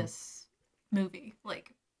in Hmm. this movie.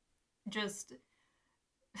 Like, just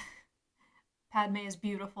Padme's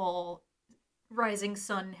beautiful rising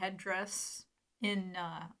sun headdress in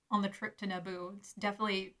on the trip to Naboo. It's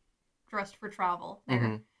definitely dressed for travel Hmm.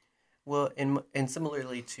 there. Well, and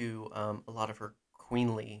similarly to a lot of her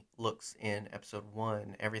queenly looks in episode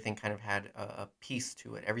one, everything kind of had a piece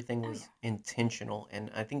to it. Everything Oh was yeah, intentional, and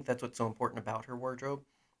I think that's what's so important about her wardrobe,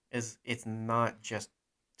 is it's not just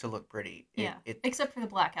to look pretty. yeah. Except for the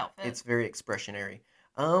black outfit. It's very expressionary.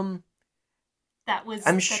 Um, I'm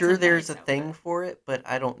That's a sure there's a nice thing outfit. for it, but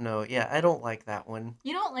I don't know. Yeah, I don't like that one.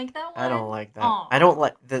 You don't like that I don't one? like that. I don't Aw.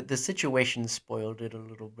 like the situation spoiled it a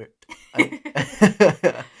little bit.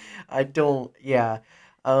 I I don't. Yeah.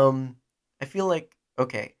 Um I feel like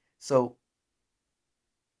okay. So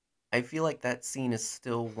I feel like that scene is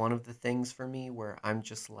still one of the things for me where I'm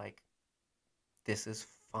just like this is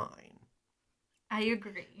fine I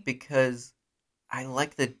agree. because I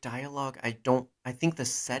like the dialogue. I think the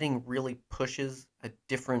setting really pushes a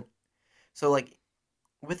different so like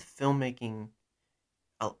with filmmaking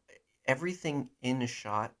uh, everything in a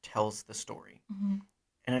shot tells the story. Hmm.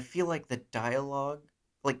 And I feel like the dialogue,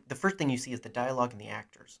 like the first thing you see is the dialogue and the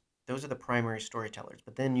actors. Those are the primary storytellers.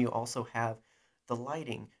 But then you also have the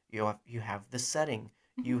lighting. You have the setting.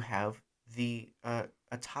 Hmm. You have the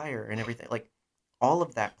attire and everything. Like all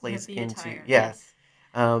of that You have plays the into attire, yeah.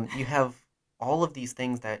 yes. You have all of these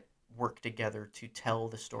things that work together to tell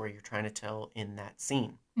the story you're trying to tell in that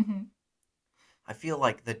scene. Hmm. I feel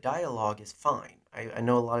like the dialogue is fine. I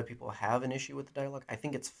know a lot of people have an issue with the dialogue. I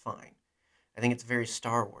think it's fine. I think it's very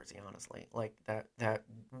Star Warsy, honestly. Like that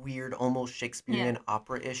weird, almost Yeah. Shakespearean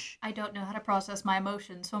opera-ish. I don't know how to process my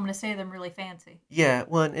emotions, so I'm going to say them really fancy. Yeah,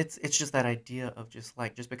 well, and it's just that idea of just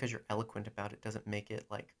like just because you're eloquent about it doesn't make it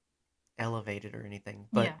like elevated or anything.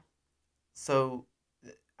 But Yeah. so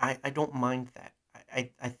I don't mind that.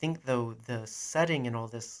 I think though the setting and all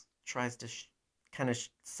this tries to kind of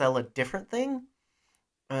sell a different thing.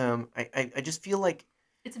 I just feel like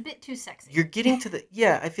It's a bit too sexy. you're getting to the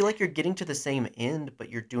yeah, I feel like you're getting to the same end, but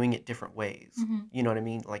you're doing it different ways. Hmm. You know what I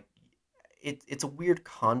mean? Like it's a weird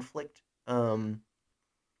conflict. And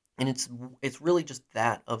it's really just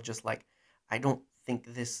that of just like I don't think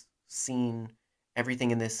this scene,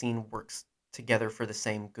 everything in this scene works together for the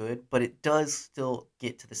same good, but it does still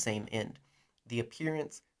get to the same end. The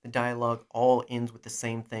appearance, the dialogue all ends with the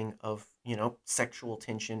same thing of, sexual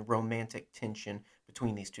tension, romantic tension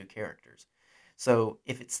between these two characters. So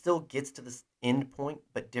if it still gets to this end point,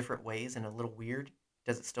 but different ways and a little weird,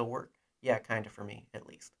 does it still work? Yeah, kind of for me at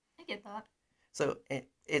least. I get that. So it.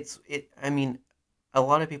 I mean, a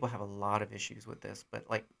lot of people have a lot of issues with this, but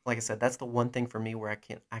like I said, that's the one thing for me where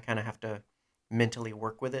I kind of have to mentally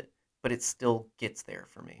work with it, but it still gets there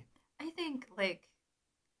for me. I think like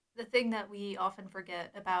the thing that we often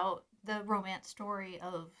forget about the romance story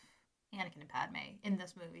of Anakin and Padme in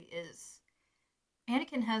this movie is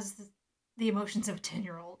Anakin has the emotions of a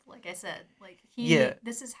 10-year-old, like I said. Like Yeah.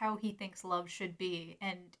 this is how he thinks love should be,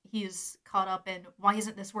 and he's caught up in why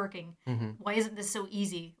isn't this working? Hmm. Why isn't this so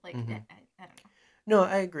easy? Like Hmm. I don't know. No,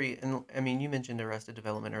 I agree, and I mean, you mentioned Arrested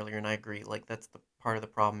Development earlier, and I agree. Like that's the part of the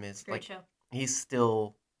problem It's a is great like show. he's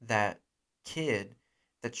still that kid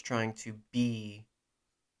that's trying to be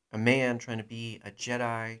a man, trying to be a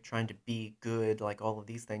Jedi, trying to be good, like all of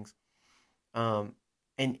these things. Um,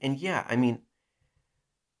 and yeah, I mean,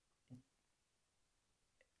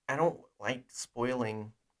 I don't like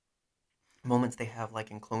spoiling moments they have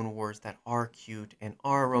like in Clone Wars that are cute and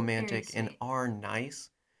are Very romantic and sweet. are nice,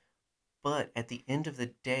 but at the end of the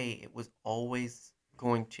day, it was always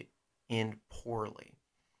going to end poorly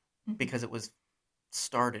Hmm. because it was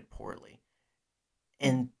started poorly.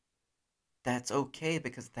 And that's okay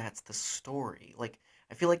because that's the story. Like,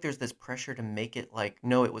 I feel like there's this pressure to make it like,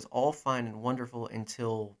 no, it was all fine and wonderful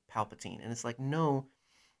until Palpatine. And it's like, no,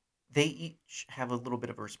 they each have a little bit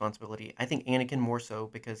of a responsibility. I think Anakin more so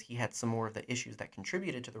because he had some more of the issues that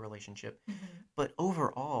contributed to the relationship. Hmm. But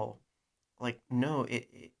overall, like, no,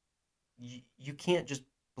 you can't just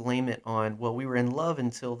blame it on, well, we were in love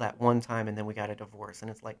until that one time and then we got a divorce. And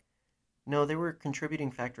it's like, no, there were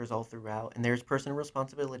contributing factors all throughout, and there's personal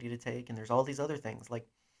responsibility to take, and there's all these other things. Like,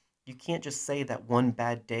 you can't just say that one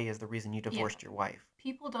bad day is the reason you Yeah, divorced your wife.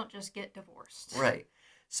 people don't just get divorced. Right.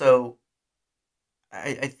 So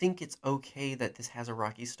I think it's okay that this has a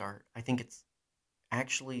rocky start. I think it's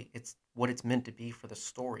actually it's what it's meant to be for the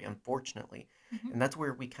story, unfortunately. Hmm. And that's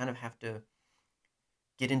where we kind of have to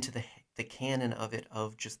get into the canon of it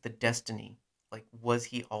of just the destiny. Like, was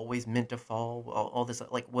he always meant to fall? All this,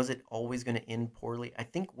 like, was it always going to end poorly? I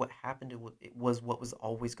think what happened it was what was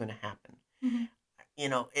always going to happen. Hmm.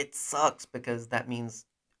 It sucks because that means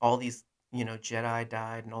all these, Jedi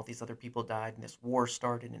died and all these other people died and this war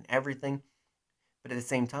started and everything. But at the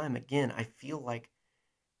same time, again, I feel like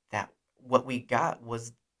that what we got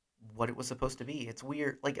was what it was supposed to be. It's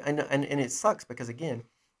weird, like, and it sucks because again,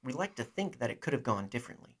 we like to think that it could have gone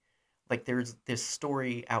differently. Like there's this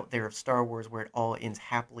story out there of Star Wars where it all ends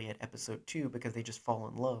happily at Episode 2 because they just fall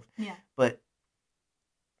in love. Yeah. But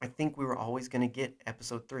I think we were always going to get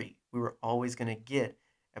Episode 3. We were always going to get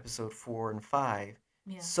Episode 4 and 5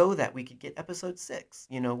 Yeah. so that we could get Episode 6.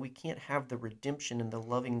 We can't have the redemption and the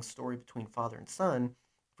loving story between father and son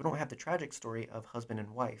if we don't have the tragic story of husband and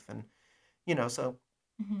wife. And, so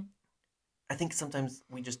Hmm. I think sometimes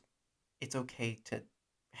it's okay to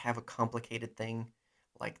have a complicated thing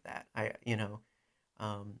like that.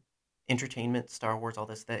 Um, Entertainment, Star Wars, all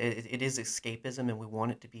this, that it is escapism and we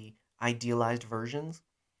want it to be idealized versions,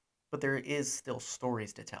 but there is still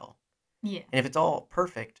stories to tell. Yeah. And if it's all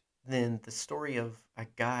perfect, then the story of a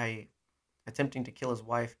guy attempting to kill his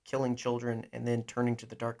wife, killing children, and then turning to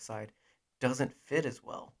the dark side doesn't fit as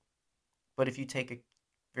well. But if you take a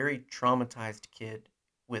very traumatized kid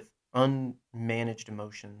with unmanaged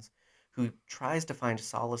emotions who tries to find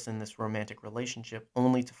solace in this romantic relationship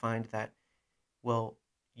only to find that, well,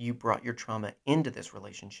 you brought your trauma into this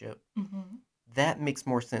relationship, Hmm. that makes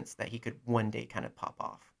more sense that he could one day kind of pop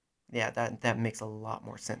off. Yeah, that makes a lot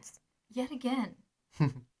more sense. Yet again,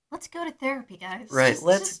 let's go to therapy, guys. Right, Just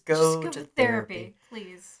let's just just go go to to therapy. therapy,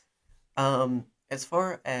 please. As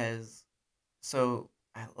far as so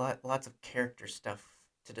lots of character stuff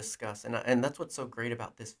to discuss, and that's what's so great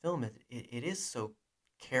about this film. It is so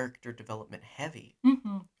character development heavy,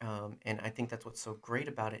 Hmm. and I think that's what's so great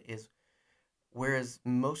about it is whereas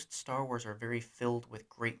most Star Wars are very filled with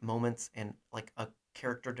great moments and like a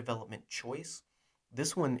character development choice,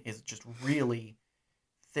 this one is just really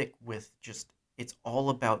thick with just it's all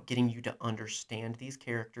about getting you to understand these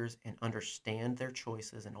characters and understand their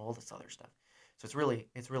choices and all this other stuff. So it's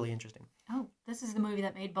really interesting. Oh, this is the movie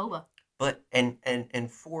that made Boba. But and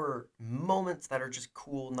for moments that are just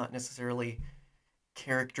cool, not necessarily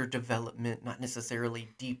character development, not necessarily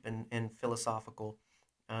deep and philosophical.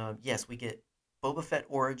 Yes, we get Boba Fett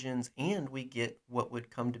origins, and we get what would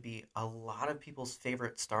come to be a lot of people's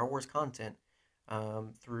favorite Star Wars content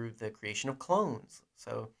through the creation of clones.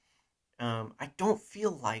 So I don't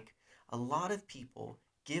feel like a lot of people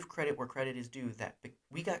give credit where credit is due. That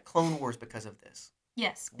we got Clone Wars because of this.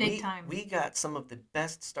 Yes, big We time. we got some of the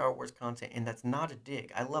best Star Wars content, and that's not a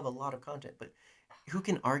dig. I love a lot of content, but who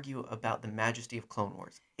can argue about the majesty of Clone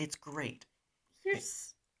Wars? It's great. It-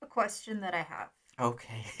 Here's a question that I have.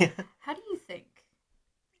 okay. How do you think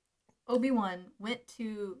Obi-Wan went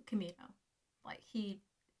to Kamino? Like, he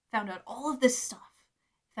found out all of this stuff.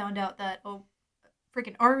 Found out that, oh,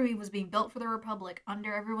 freaking army was being built for the Republic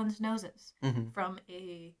under everyone's noses hmm from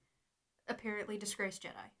a apparently disgraced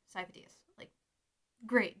Jedi, Cypher. Like,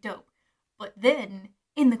 great, dope. But then,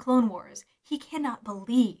 in the Clone Wars, he cannot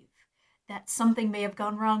believe that something may have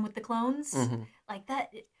gone wrong with the clones. hmm Like,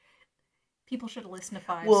 that, people should have listened to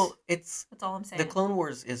Fives. Well, it's That's all I'm the saying. Clone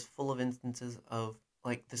Wars is full of instances of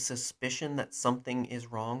like the suspicion that something is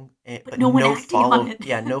wrong, But but no one no acting on follow. it.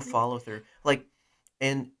 Yeah, no follow through. Like,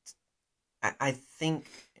 and I think,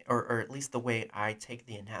 or at least the way I take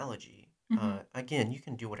the analogy. Mm-hmm. Again, you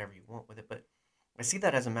can do whatever you want with it, but I see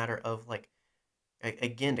that as a matter of like,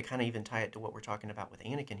 again, to kind of even tie it to what we're talking about with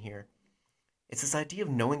Anakin here. It's this idea of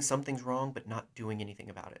knowing something's wrong but not doing anything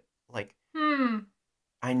about it. Like, Hmm.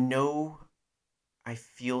 I know I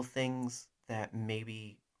feel things that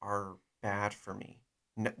maybe are bad for me.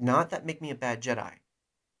 Not that make me a bad Jedi,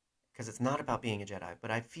 because it's not about being a Jedi,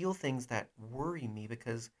 but I feel things that worry me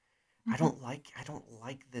because Mm-hmm. I don't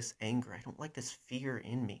like this anger. I don't like this fear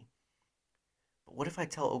in me. But what if I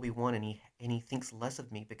tell Obi-Wan and he thinks less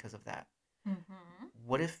of me because of that? Mm-hmm.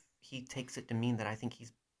 What if he takes it to mean that I think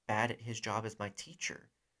he's bad at his job as my teacher?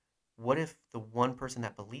 What if the one person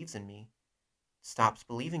that believes in me stops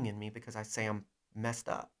believing in me because I say I'm messed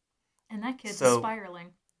up? And that kid's So, spiraling.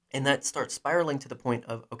 and that starts spiraling to the point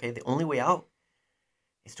of, okay, the only way out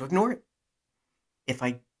is to ignore it. If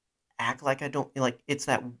I act like I don't, like, it's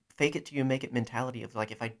that fake it till you make it mentality of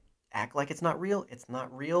like, if I act like it's not real,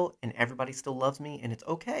 and everybody still loves me, and it's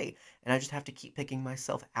okay. And I just have to keep picking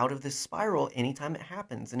myself out of this spiral anytime it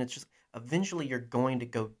happens. And it's just, eventually, you're going to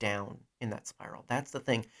go down in that spiral. That's the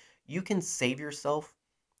thing. You can save yourself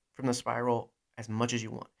from the spiral as much as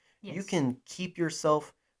you want. You Yes. can keep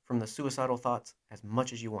yourself from the suicidal thoughts as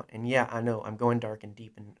much as you want. And yeah, I know I'm going dark and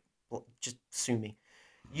deep, and well, just sue me.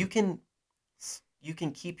 You can you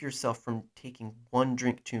can keep yourself from taking one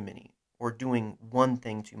drink too many, or doing one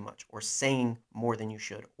thing too much, or saying more than you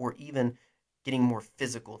should, or even getting more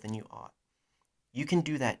physical than you ought. You can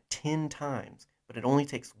do that 10 times, but it only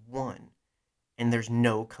takes one, and there's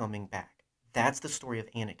no coming back. That's the story of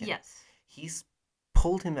Anakin. Yes. He's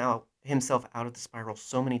pulled himself out of the spiral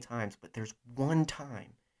so many times, but there's one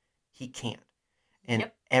time he can't, and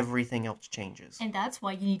Yep. everything else changes. And that's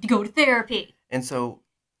why you need to go to therapy. And so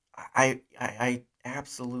I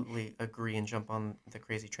absolutely agree and jump on the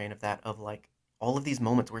crazy train of that, of like all of these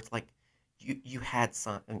moments where it's like you had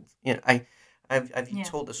some, and, you know, I've Yeah.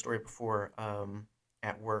 told the story before,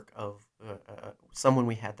 at work of someone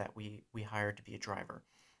we had that we hired to be a driver.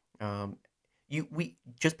 um, you we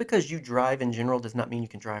just because you drive in general does not mean you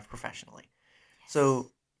can drive professionally. Yes.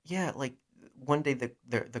 So yeah, like one day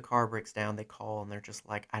the car breaks down, they call and they're just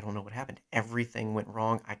like, I don't know what happened. Everything went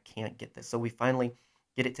wrong. I can't get this. So we finally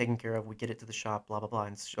get it taken care of. We get it to the shop, blah blah blah,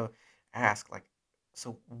 and so ask like,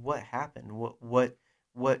 so what happened?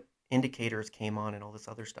 What indicators came on and all this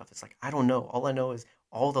other stuff? It's like, I don't know. All I know is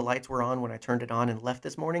all the lights were on when I turned it on and left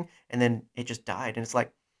this morning, and then it just died. And it's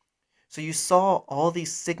like, so you saw all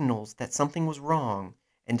these signals that something was wrong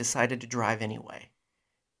and decided to drive anyway.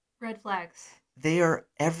 Red flags. They are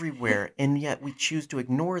everywhere, and yet we choose to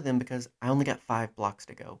ignore them because I only got 5 blocks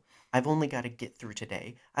to go. I've only got to get through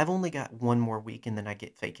today. I've only got one more week and then I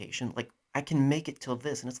get vacation. Like, I can make it till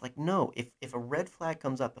this. And it's like, no, if a red flag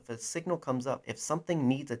comes up, if a signal comes up, if something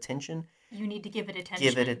needs attention, You need to give it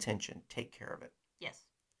give it attention. attention. Take care of it. Yes.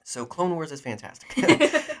 So Clone Wars is fantastic.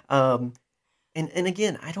 um, and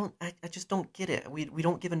again, I just don't get it. We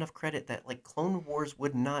don't give enough credit that like Clone Wars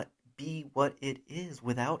would not be what it is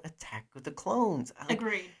without Attack of the Clones. Like,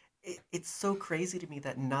 Agreed. it's so crazy to me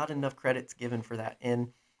that not enough credit's given for that,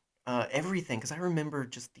 and everything, because I remember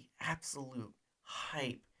just the absolute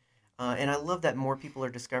hype, and I love that more people are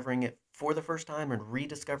discovering it for the first time and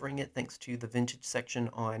rediscovering it thanks to the vintage section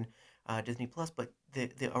on Disney Plus. But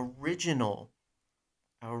the original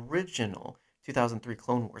 2003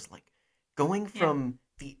 Clone Wars, like going Yeah. from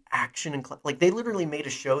the action and like they literally made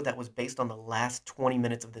a show that was based on the last 20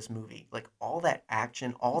 minutes of this movie. Like all that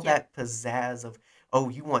action, all Yep. that pizzazz of, oh,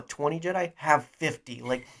 you want 20 Jedi? Have 50.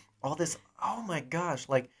 Like all this, oh my gosh,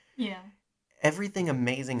 like Yeah. everything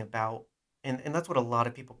amazing about, and that's what a lot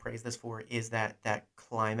of people praise this for, is that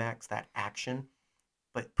climax, that action.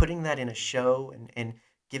 But putting that in a show and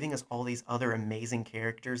giving us all these other amazing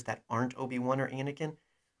characters that aren't Obi-Wan or Anakin,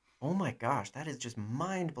 oh my gosh, that is just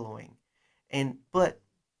mind blowing. And but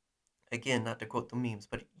again, not to quote the memes,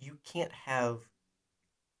 but you can't have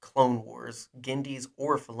Clone Wars, Gendy's,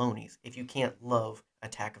 or Filoni's if you can't love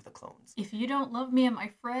Attack of the Clones. If you don't love me and my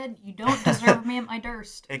Fred, you don't deserve me and my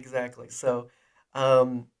Durst. Exactly. So,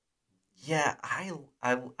 um, yeah, I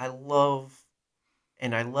love,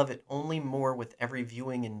 and I love it only more with every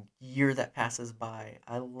viewing and year that passes by.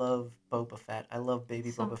 I love Boba Fett. I love baby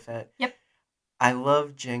So, Boba Fett. yep. I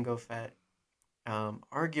love Jango Fett.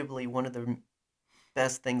 Arguably one of the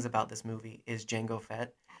best things about this movie is Jango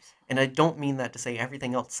Fett. And I don't mean that to say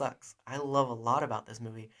everything else sucks. I love a lot about this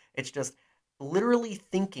movie. It's just literally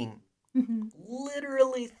thinking, Mm-hmm.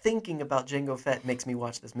 literally thinking about Jango Fett makes me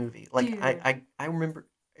watch this movie. Like Dude. I remember,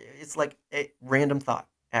 it's like a random thought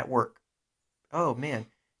at work. Oh man,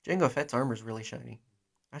 Jango Fett's armor's really shiny.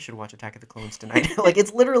 I should watch Attack of the Clones tonight. Like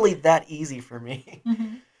it's literally that easy for me.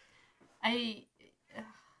 Mm-hmm. I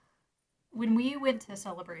when we went to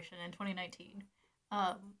Celebration in 2019,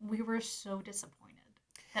 we were so disappointed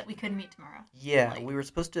that we couldn't meet tomorrow. Yeah, Like, we were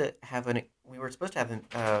supposed to have an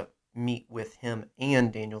meet with him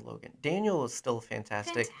and Daniel Logan. Daniel is still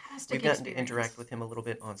fantastic. We've fantastic gotten to interact experience. with him a little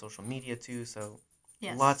bit on social media too, so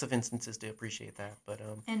lots Yes. of instances to appreciate that. But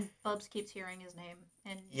And Bubs keeps hearing his name,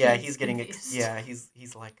 and yeah, he's he's getting confused. yeah,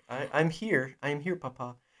 he's like I'm here. I'm here,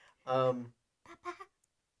 Papa. Um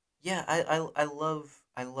yeah, I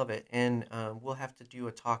love it. And we'll have to do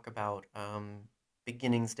a talk about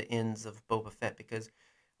beginnings to ends of Boba Fett because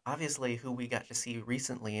obviously who we got to see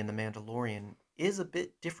recently in The Mandalorian is a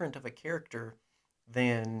bit different of a character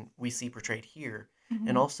than we see portrayed here. And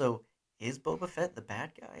Mm-hmm. also, is Boba Fett the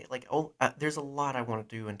bad guy? Like, oh, there's a lot I want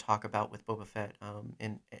to do and talk about with Boba Fett.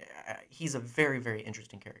 And he's a very, very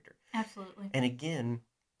interesting character. Absolutely. And again,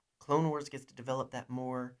 Clone Wars gets to develop that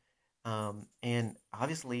more. And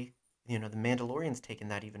obviously, the Mandalorian's taken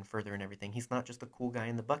that even further and everything. He's not just a cool guy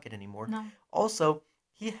in the bucket anymore. No. Also,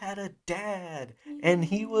 he had a dad, and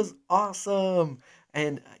he Yeah. was awesome.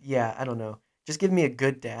 And yeah, I don't know. Just give me a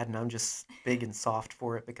good dad, and I'm just big and soft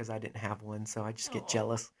for it because I didn't have one, so I just get Oh.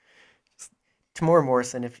 jealous. Just, Tamora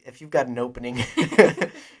Morrison, if you've got an opening,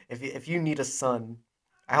 if you need a son,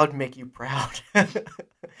 I would make you proud. I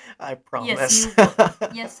Yes, promise. you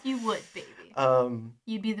would. Yes, you would, baby. um,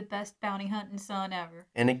 You'd be the best bounty hunting son ever.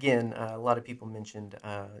 and again, a lot of people mentioned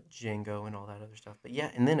Django and all that other stuff. But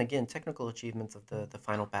yeah, and then again, technical achievements of the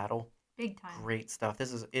final battle, Big time. great stuff.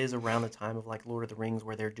 This is around the time of like Lord of the Rings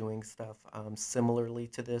where they're doing stuff similarly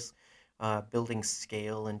to this, building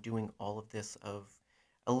scale and doing all of this of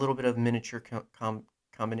a little bit of miniature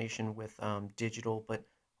combination with digital, but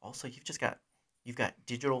also you've got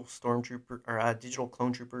digital stormtrooper or digital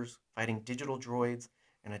clone troopers fighting digital droids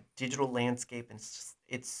and a digital landscape, and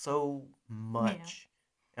it's so Yeah. much,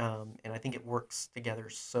 and I think it works together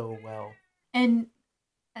so well. And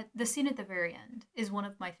the scene at the very end is one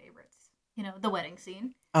of my favorites. The wedding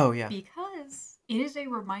scene. Oh yeah, Because it is a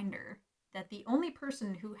reminder that the only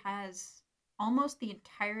person who has almost the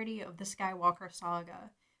entirety of the Skywalker saga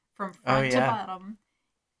from oh front to yeah. bottom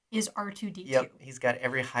is R2D2. Yep, he's got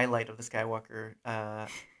every highlight of the Skywalker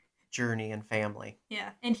journey and family.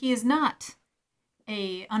 Yeah, and he is not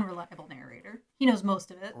a unreliable narrator. He knows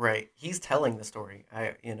most of it. Right, he's telling the story.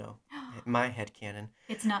 My head canon.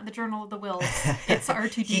 It's not the Journal of the Wills. It's He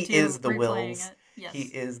R2D2 is the replaying Wills. it. He Yes.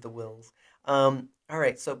 is the Wills. All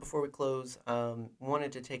right, so before we close,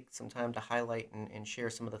 wanted to take some time to highlight and share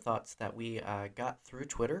some of the thoughts that we got through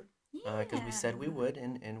Twitter because we Yeah. said we would,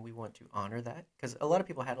 and we want to honor that because a lot of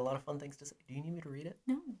people had a lot of fun things to say. Do you need me to read it?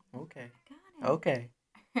 No, Okay. I got it. Okay.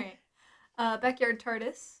 All right. Backyard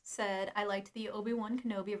TARDIS said, I liked the Obi-Wan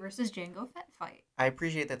Kenobi versus Jango Fett fight. I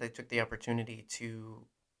appreciate that they took the opportunity to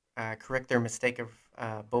correct their mistake of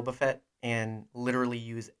Boba Fett and literally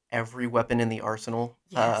use every weapon in the arsenal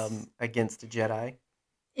Yes. against a Jedi.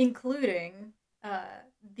 Including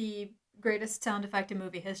the greatest sound effect in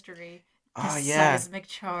movie history, the Oh yeah, seismic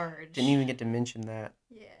charge. didn't even get to mention that.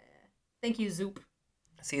 Yeah. Thank you, Zoop.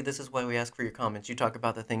 See, this is why we ask for your comments. You talk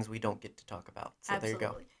about the things we don't get to talk about. So there you go.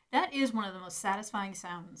 Absolutely. That is one of the most satisfying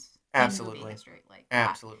sounds in movie Absolutely, history. Like,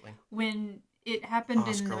 absolutely, when it happened in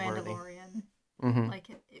The Oscar worthy. Mandalorian, Mm-hmm. like,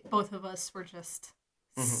 both of us were just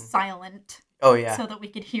Mm-hmm. silent Oh yeah, so that we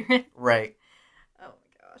could hear it. right. Oh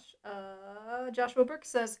my gosh. Joshua Burke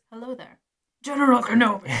says, hello there. General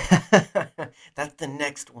Kenobi. That's the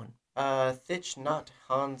next one. Thitch not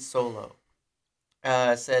Han Solo.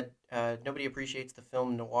 Said nobody appreciates the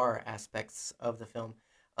film noir aspects of the film.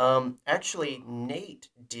 Actually, Nate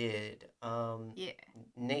did. Yeah.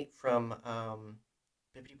 Nate from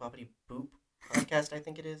Bippity Boppity Boop podcast, I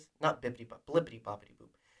think it is. Not Bippity Bop, Blippity Boppity Boop.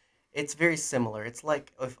 It's very similar. It's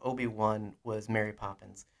like if Obi-Wan was Mary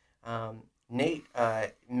Poppins. Nate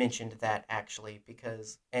mentioned that actually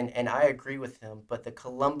because and I agree with him, but the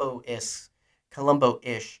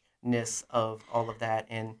Columbo-ishness of all of that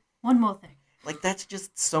and One more thing. like that's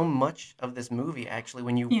just so much of this movie actually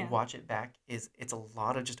when you Yeah. watch it back is it's a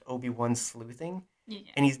lot of just Obi-Wan sleuthing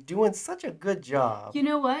Yeah. and he's doing such a good job. You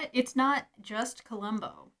know what? It's not just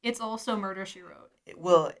Columbo. It's also Murder She Wrote.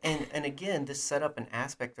 Well, and again, this set up an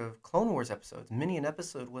aspect of Clone Wars episodes. Many an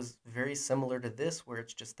episode was very similar to this, where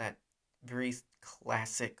it's just that very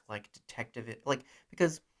classic like detective, like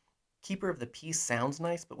because Keeper of the Peace sounds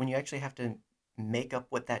nice, but when you actually have to make up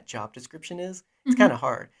what that job description is, it's Mm-hmm. kind of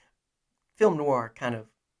hard. Film noir kind of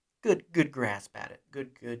good grasp at it,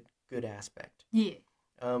 good aspect. Yeah.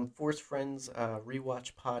 Force Friends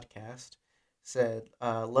rewatch podcast said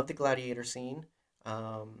love the gladiator scene.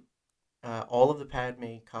 Um, all of the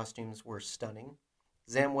Padme costumes were stunning.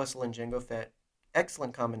 Zam Wessel and Jango Fett,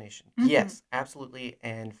 excellent combination. Mm-hmm. Yes, absolutely.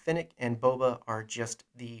 And Finnick and Boba are just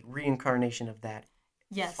the reincarnation of that.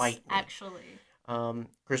 Yes, Fight me. actually.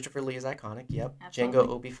 Christopher Lee is iconic. Yep. Jango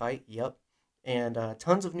Absolutely. Obi fight. Yep. And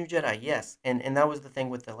tons of new Jedi. Yes. And that was the thing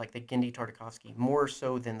with the Genndy Tartakovsky more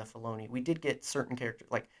so than the Filoni. We did get certain characters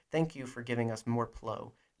like thank you for giving us more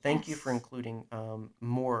Plo. Thank you for Yes. including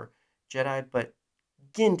more Jedi, but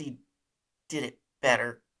Genndy did it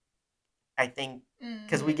better, I think,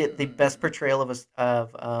 because we get the best Mm, portrayal of us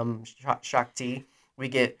of Shakti. We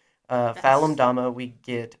get Falum best. Dama. We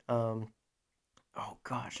get oh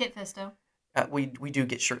gosh, Kit Fisto. we do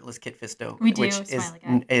get shirtless Kit Fisto, We which do. Smiley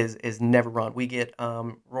guy. is never wrong. We get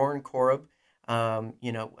Roran Korab.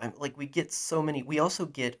 Like we get so many. We also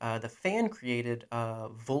get the fan created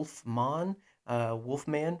Wolfman,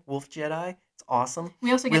 Wolf Jedi. It's awesome.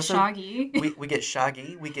 We also We get also Shaggy. we get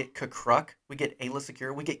Shaggy, we get Kakruk, we get Ayla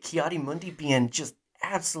Secure, we get Kiadi Mundi being just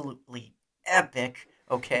absolutely epic.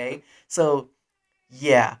 Okay, so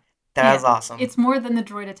yeah, that Yeah. is awesome. It's more than the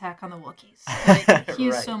droid attack on the Wookiees. Like, he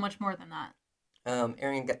is Right. so much more than that.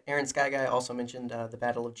 Aaron Sky Guy also mentioned the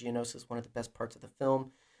Battle of Geonosis, one of the best parts of the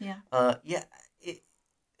film. Yeah. Yeah, it,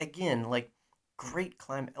 again, like great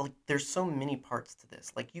climate. Like there's so many parts to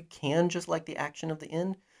this. Like you can just like the action of the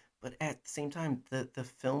end, but at the same time, the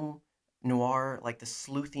film noir, like the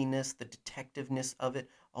sleuthiness, the detectiveness of it,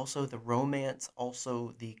 also the romance,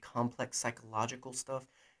 also the complex psychological stuff.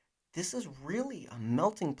 This is really a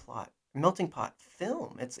melting pot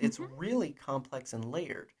film. It's Mm-hmm. really complex and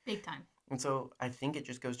layered. Big time. And so I think it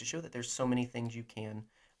just goes to show that there's so many things you can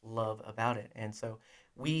love about it. And so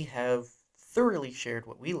we have thoroughly shared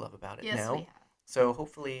what we love about it Yes, we now. have. So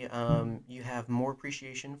hopefully you have more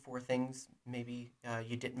appreciation for things maybe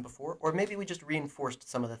you didn't before, or maybe we just reinforced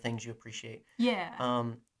some of the things you appreciate. Yeah.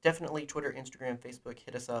 Definitely Twitter, Instagram, Facebook,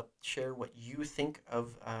 hit us up. Share what you think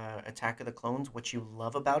of Attack of the Clones, what you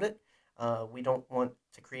love about it. We don't want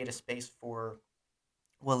to create a space for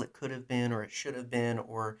well, it could have been, or it should have been,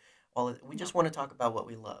 or all of, we No. just want to talk about what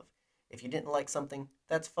we love. If you didn't like something,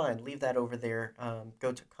 that's fine. Leave that over there.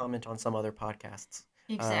 Go to comment on some other podcasts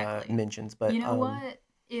Exactly. mentions. You But know what?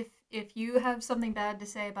 If you have something bad to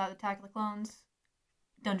say about Attack of the Clones,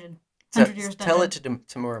 Dungeon. 100 Years tell it Dungeon.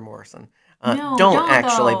 to Tamura Morrison. No, Don't don't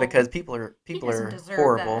actually, though. because people are He people doesn't are deserve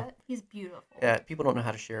horrible. that. He's beautiful. Yeah, people don't know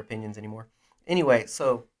how to share opinions anymore. Anyway,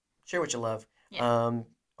 so share what you love. Yeah. Um,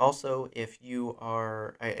 Also, if you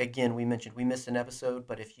are, again, we mentioned we missed an episode,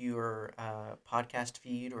 but if your podcast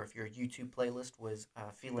feed or if your YouTube playlist was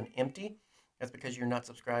feeling empty, that's because you're not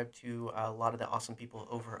subscribed to a lot of the awesome people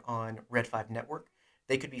over on Red 5 Network.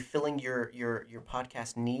 They could be filling your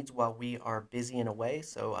podcast needs while we are busy and away.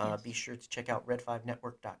 So be Yes. sure to check out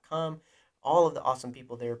red5network.com. All of the awesome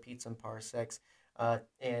people there, Pizza and Parsecs,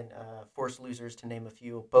 and Force Losers, to name a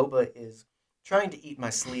few. Boba is trying to eat my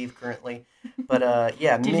sleeve currently. But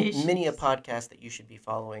yeah, many a Delicious. podcast that you should be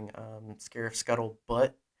following. Scarif Scuttle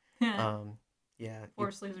Butt. Um, yeah,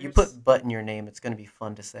 Force you losers. put butt in your name. It's going to be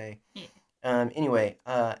fun to say. Yeah. Anyway,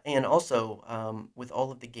 and also with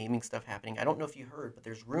all of the gaming stuff happening, I don't know if you heard, but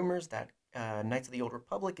there's rumors that Knights of the Old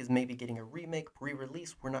Republic is maybe getting a remake,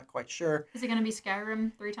 pre-release. We're not quite sure. Is it gonna be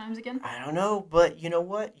Skyrim 3 times again? I don't know, but you know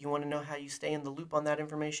what? You want to know how you stay in the loop on that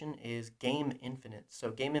information is Game Infinite.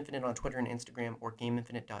 So Game Infinite on Twitter and Instagram or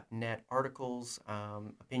GameInfinite.net articles,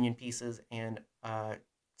 opinion pieces, and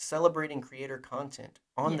celebrating creator content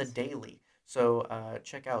on the Yes. daily. So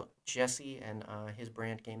check out Jesse and his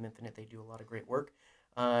brand Game Infinite. They do a lot of great work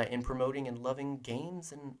in promoting and loving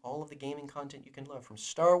games and all of the gaming content you can love, from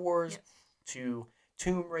Star Wars Yes. to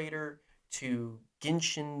Tomb Raider to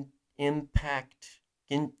Genshin Impact.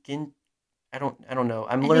 Gin I don't know.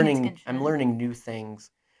 I think it's I'm Genshin. learning new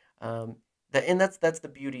things. And that's the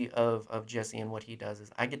beauty of Jesse and what he does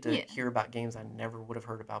is I get to Yeah. hear about games I never would have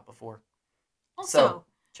heard about before. So Also,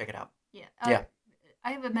 check it out. yeah, Yeah.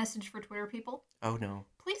 I have a message for Twitter people. Oh no.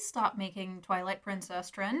 Please stop making Twilight Princess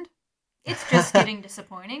trend. It's just getting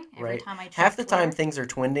disappointing every Right. time I Half check the time Twitter. things are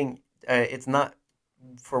trending. It's not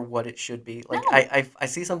for what it should be. Like No. I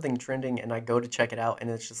see something trending and I go to check it out and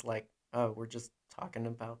it's just like, oh, we're just talking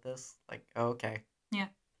about this. Like, oh, okay, Yeah.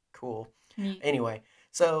 cool. Me. Anyway,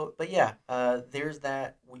 so but yeah, there's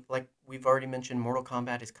that. Like we've already mentioned, Mortal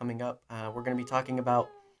Kombat is coming up. We're going to be talking about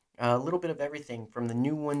a little bit of everything from the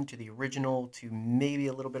new one to the original to maybe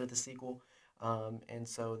a little bit of the sequel. And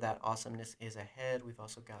so that awesomeness is ahead. We've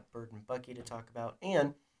also got Bird and Bucky to talk about,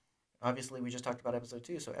 and obviously we just talked about episode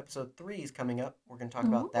 2, so episode 3 is coming up. We're going to talk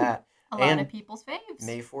about Ooh. that, A lot of and people's faves.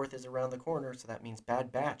 May 4th is around the corner, so that means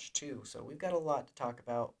Bad Batch too. So we've got a lot to talk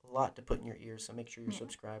about, a lot to put in your ears, so make sure you're Yeah.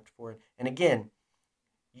 subscribed for it. And again,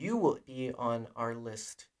 you will be on our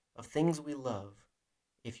list of things we love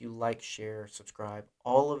if you like, share, subscribe,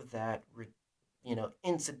 all of that,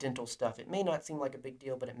 incidental stuff. It may not seem like a big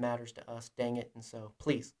deal, but it matters to us, dang it. And so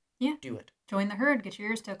please Yeah. do it. Join the herd. Get your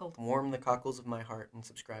ears tickled. Warm the cockles of my heart and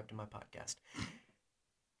subscribe to my podcast.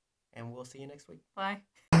 And we'll see you next week. Bye.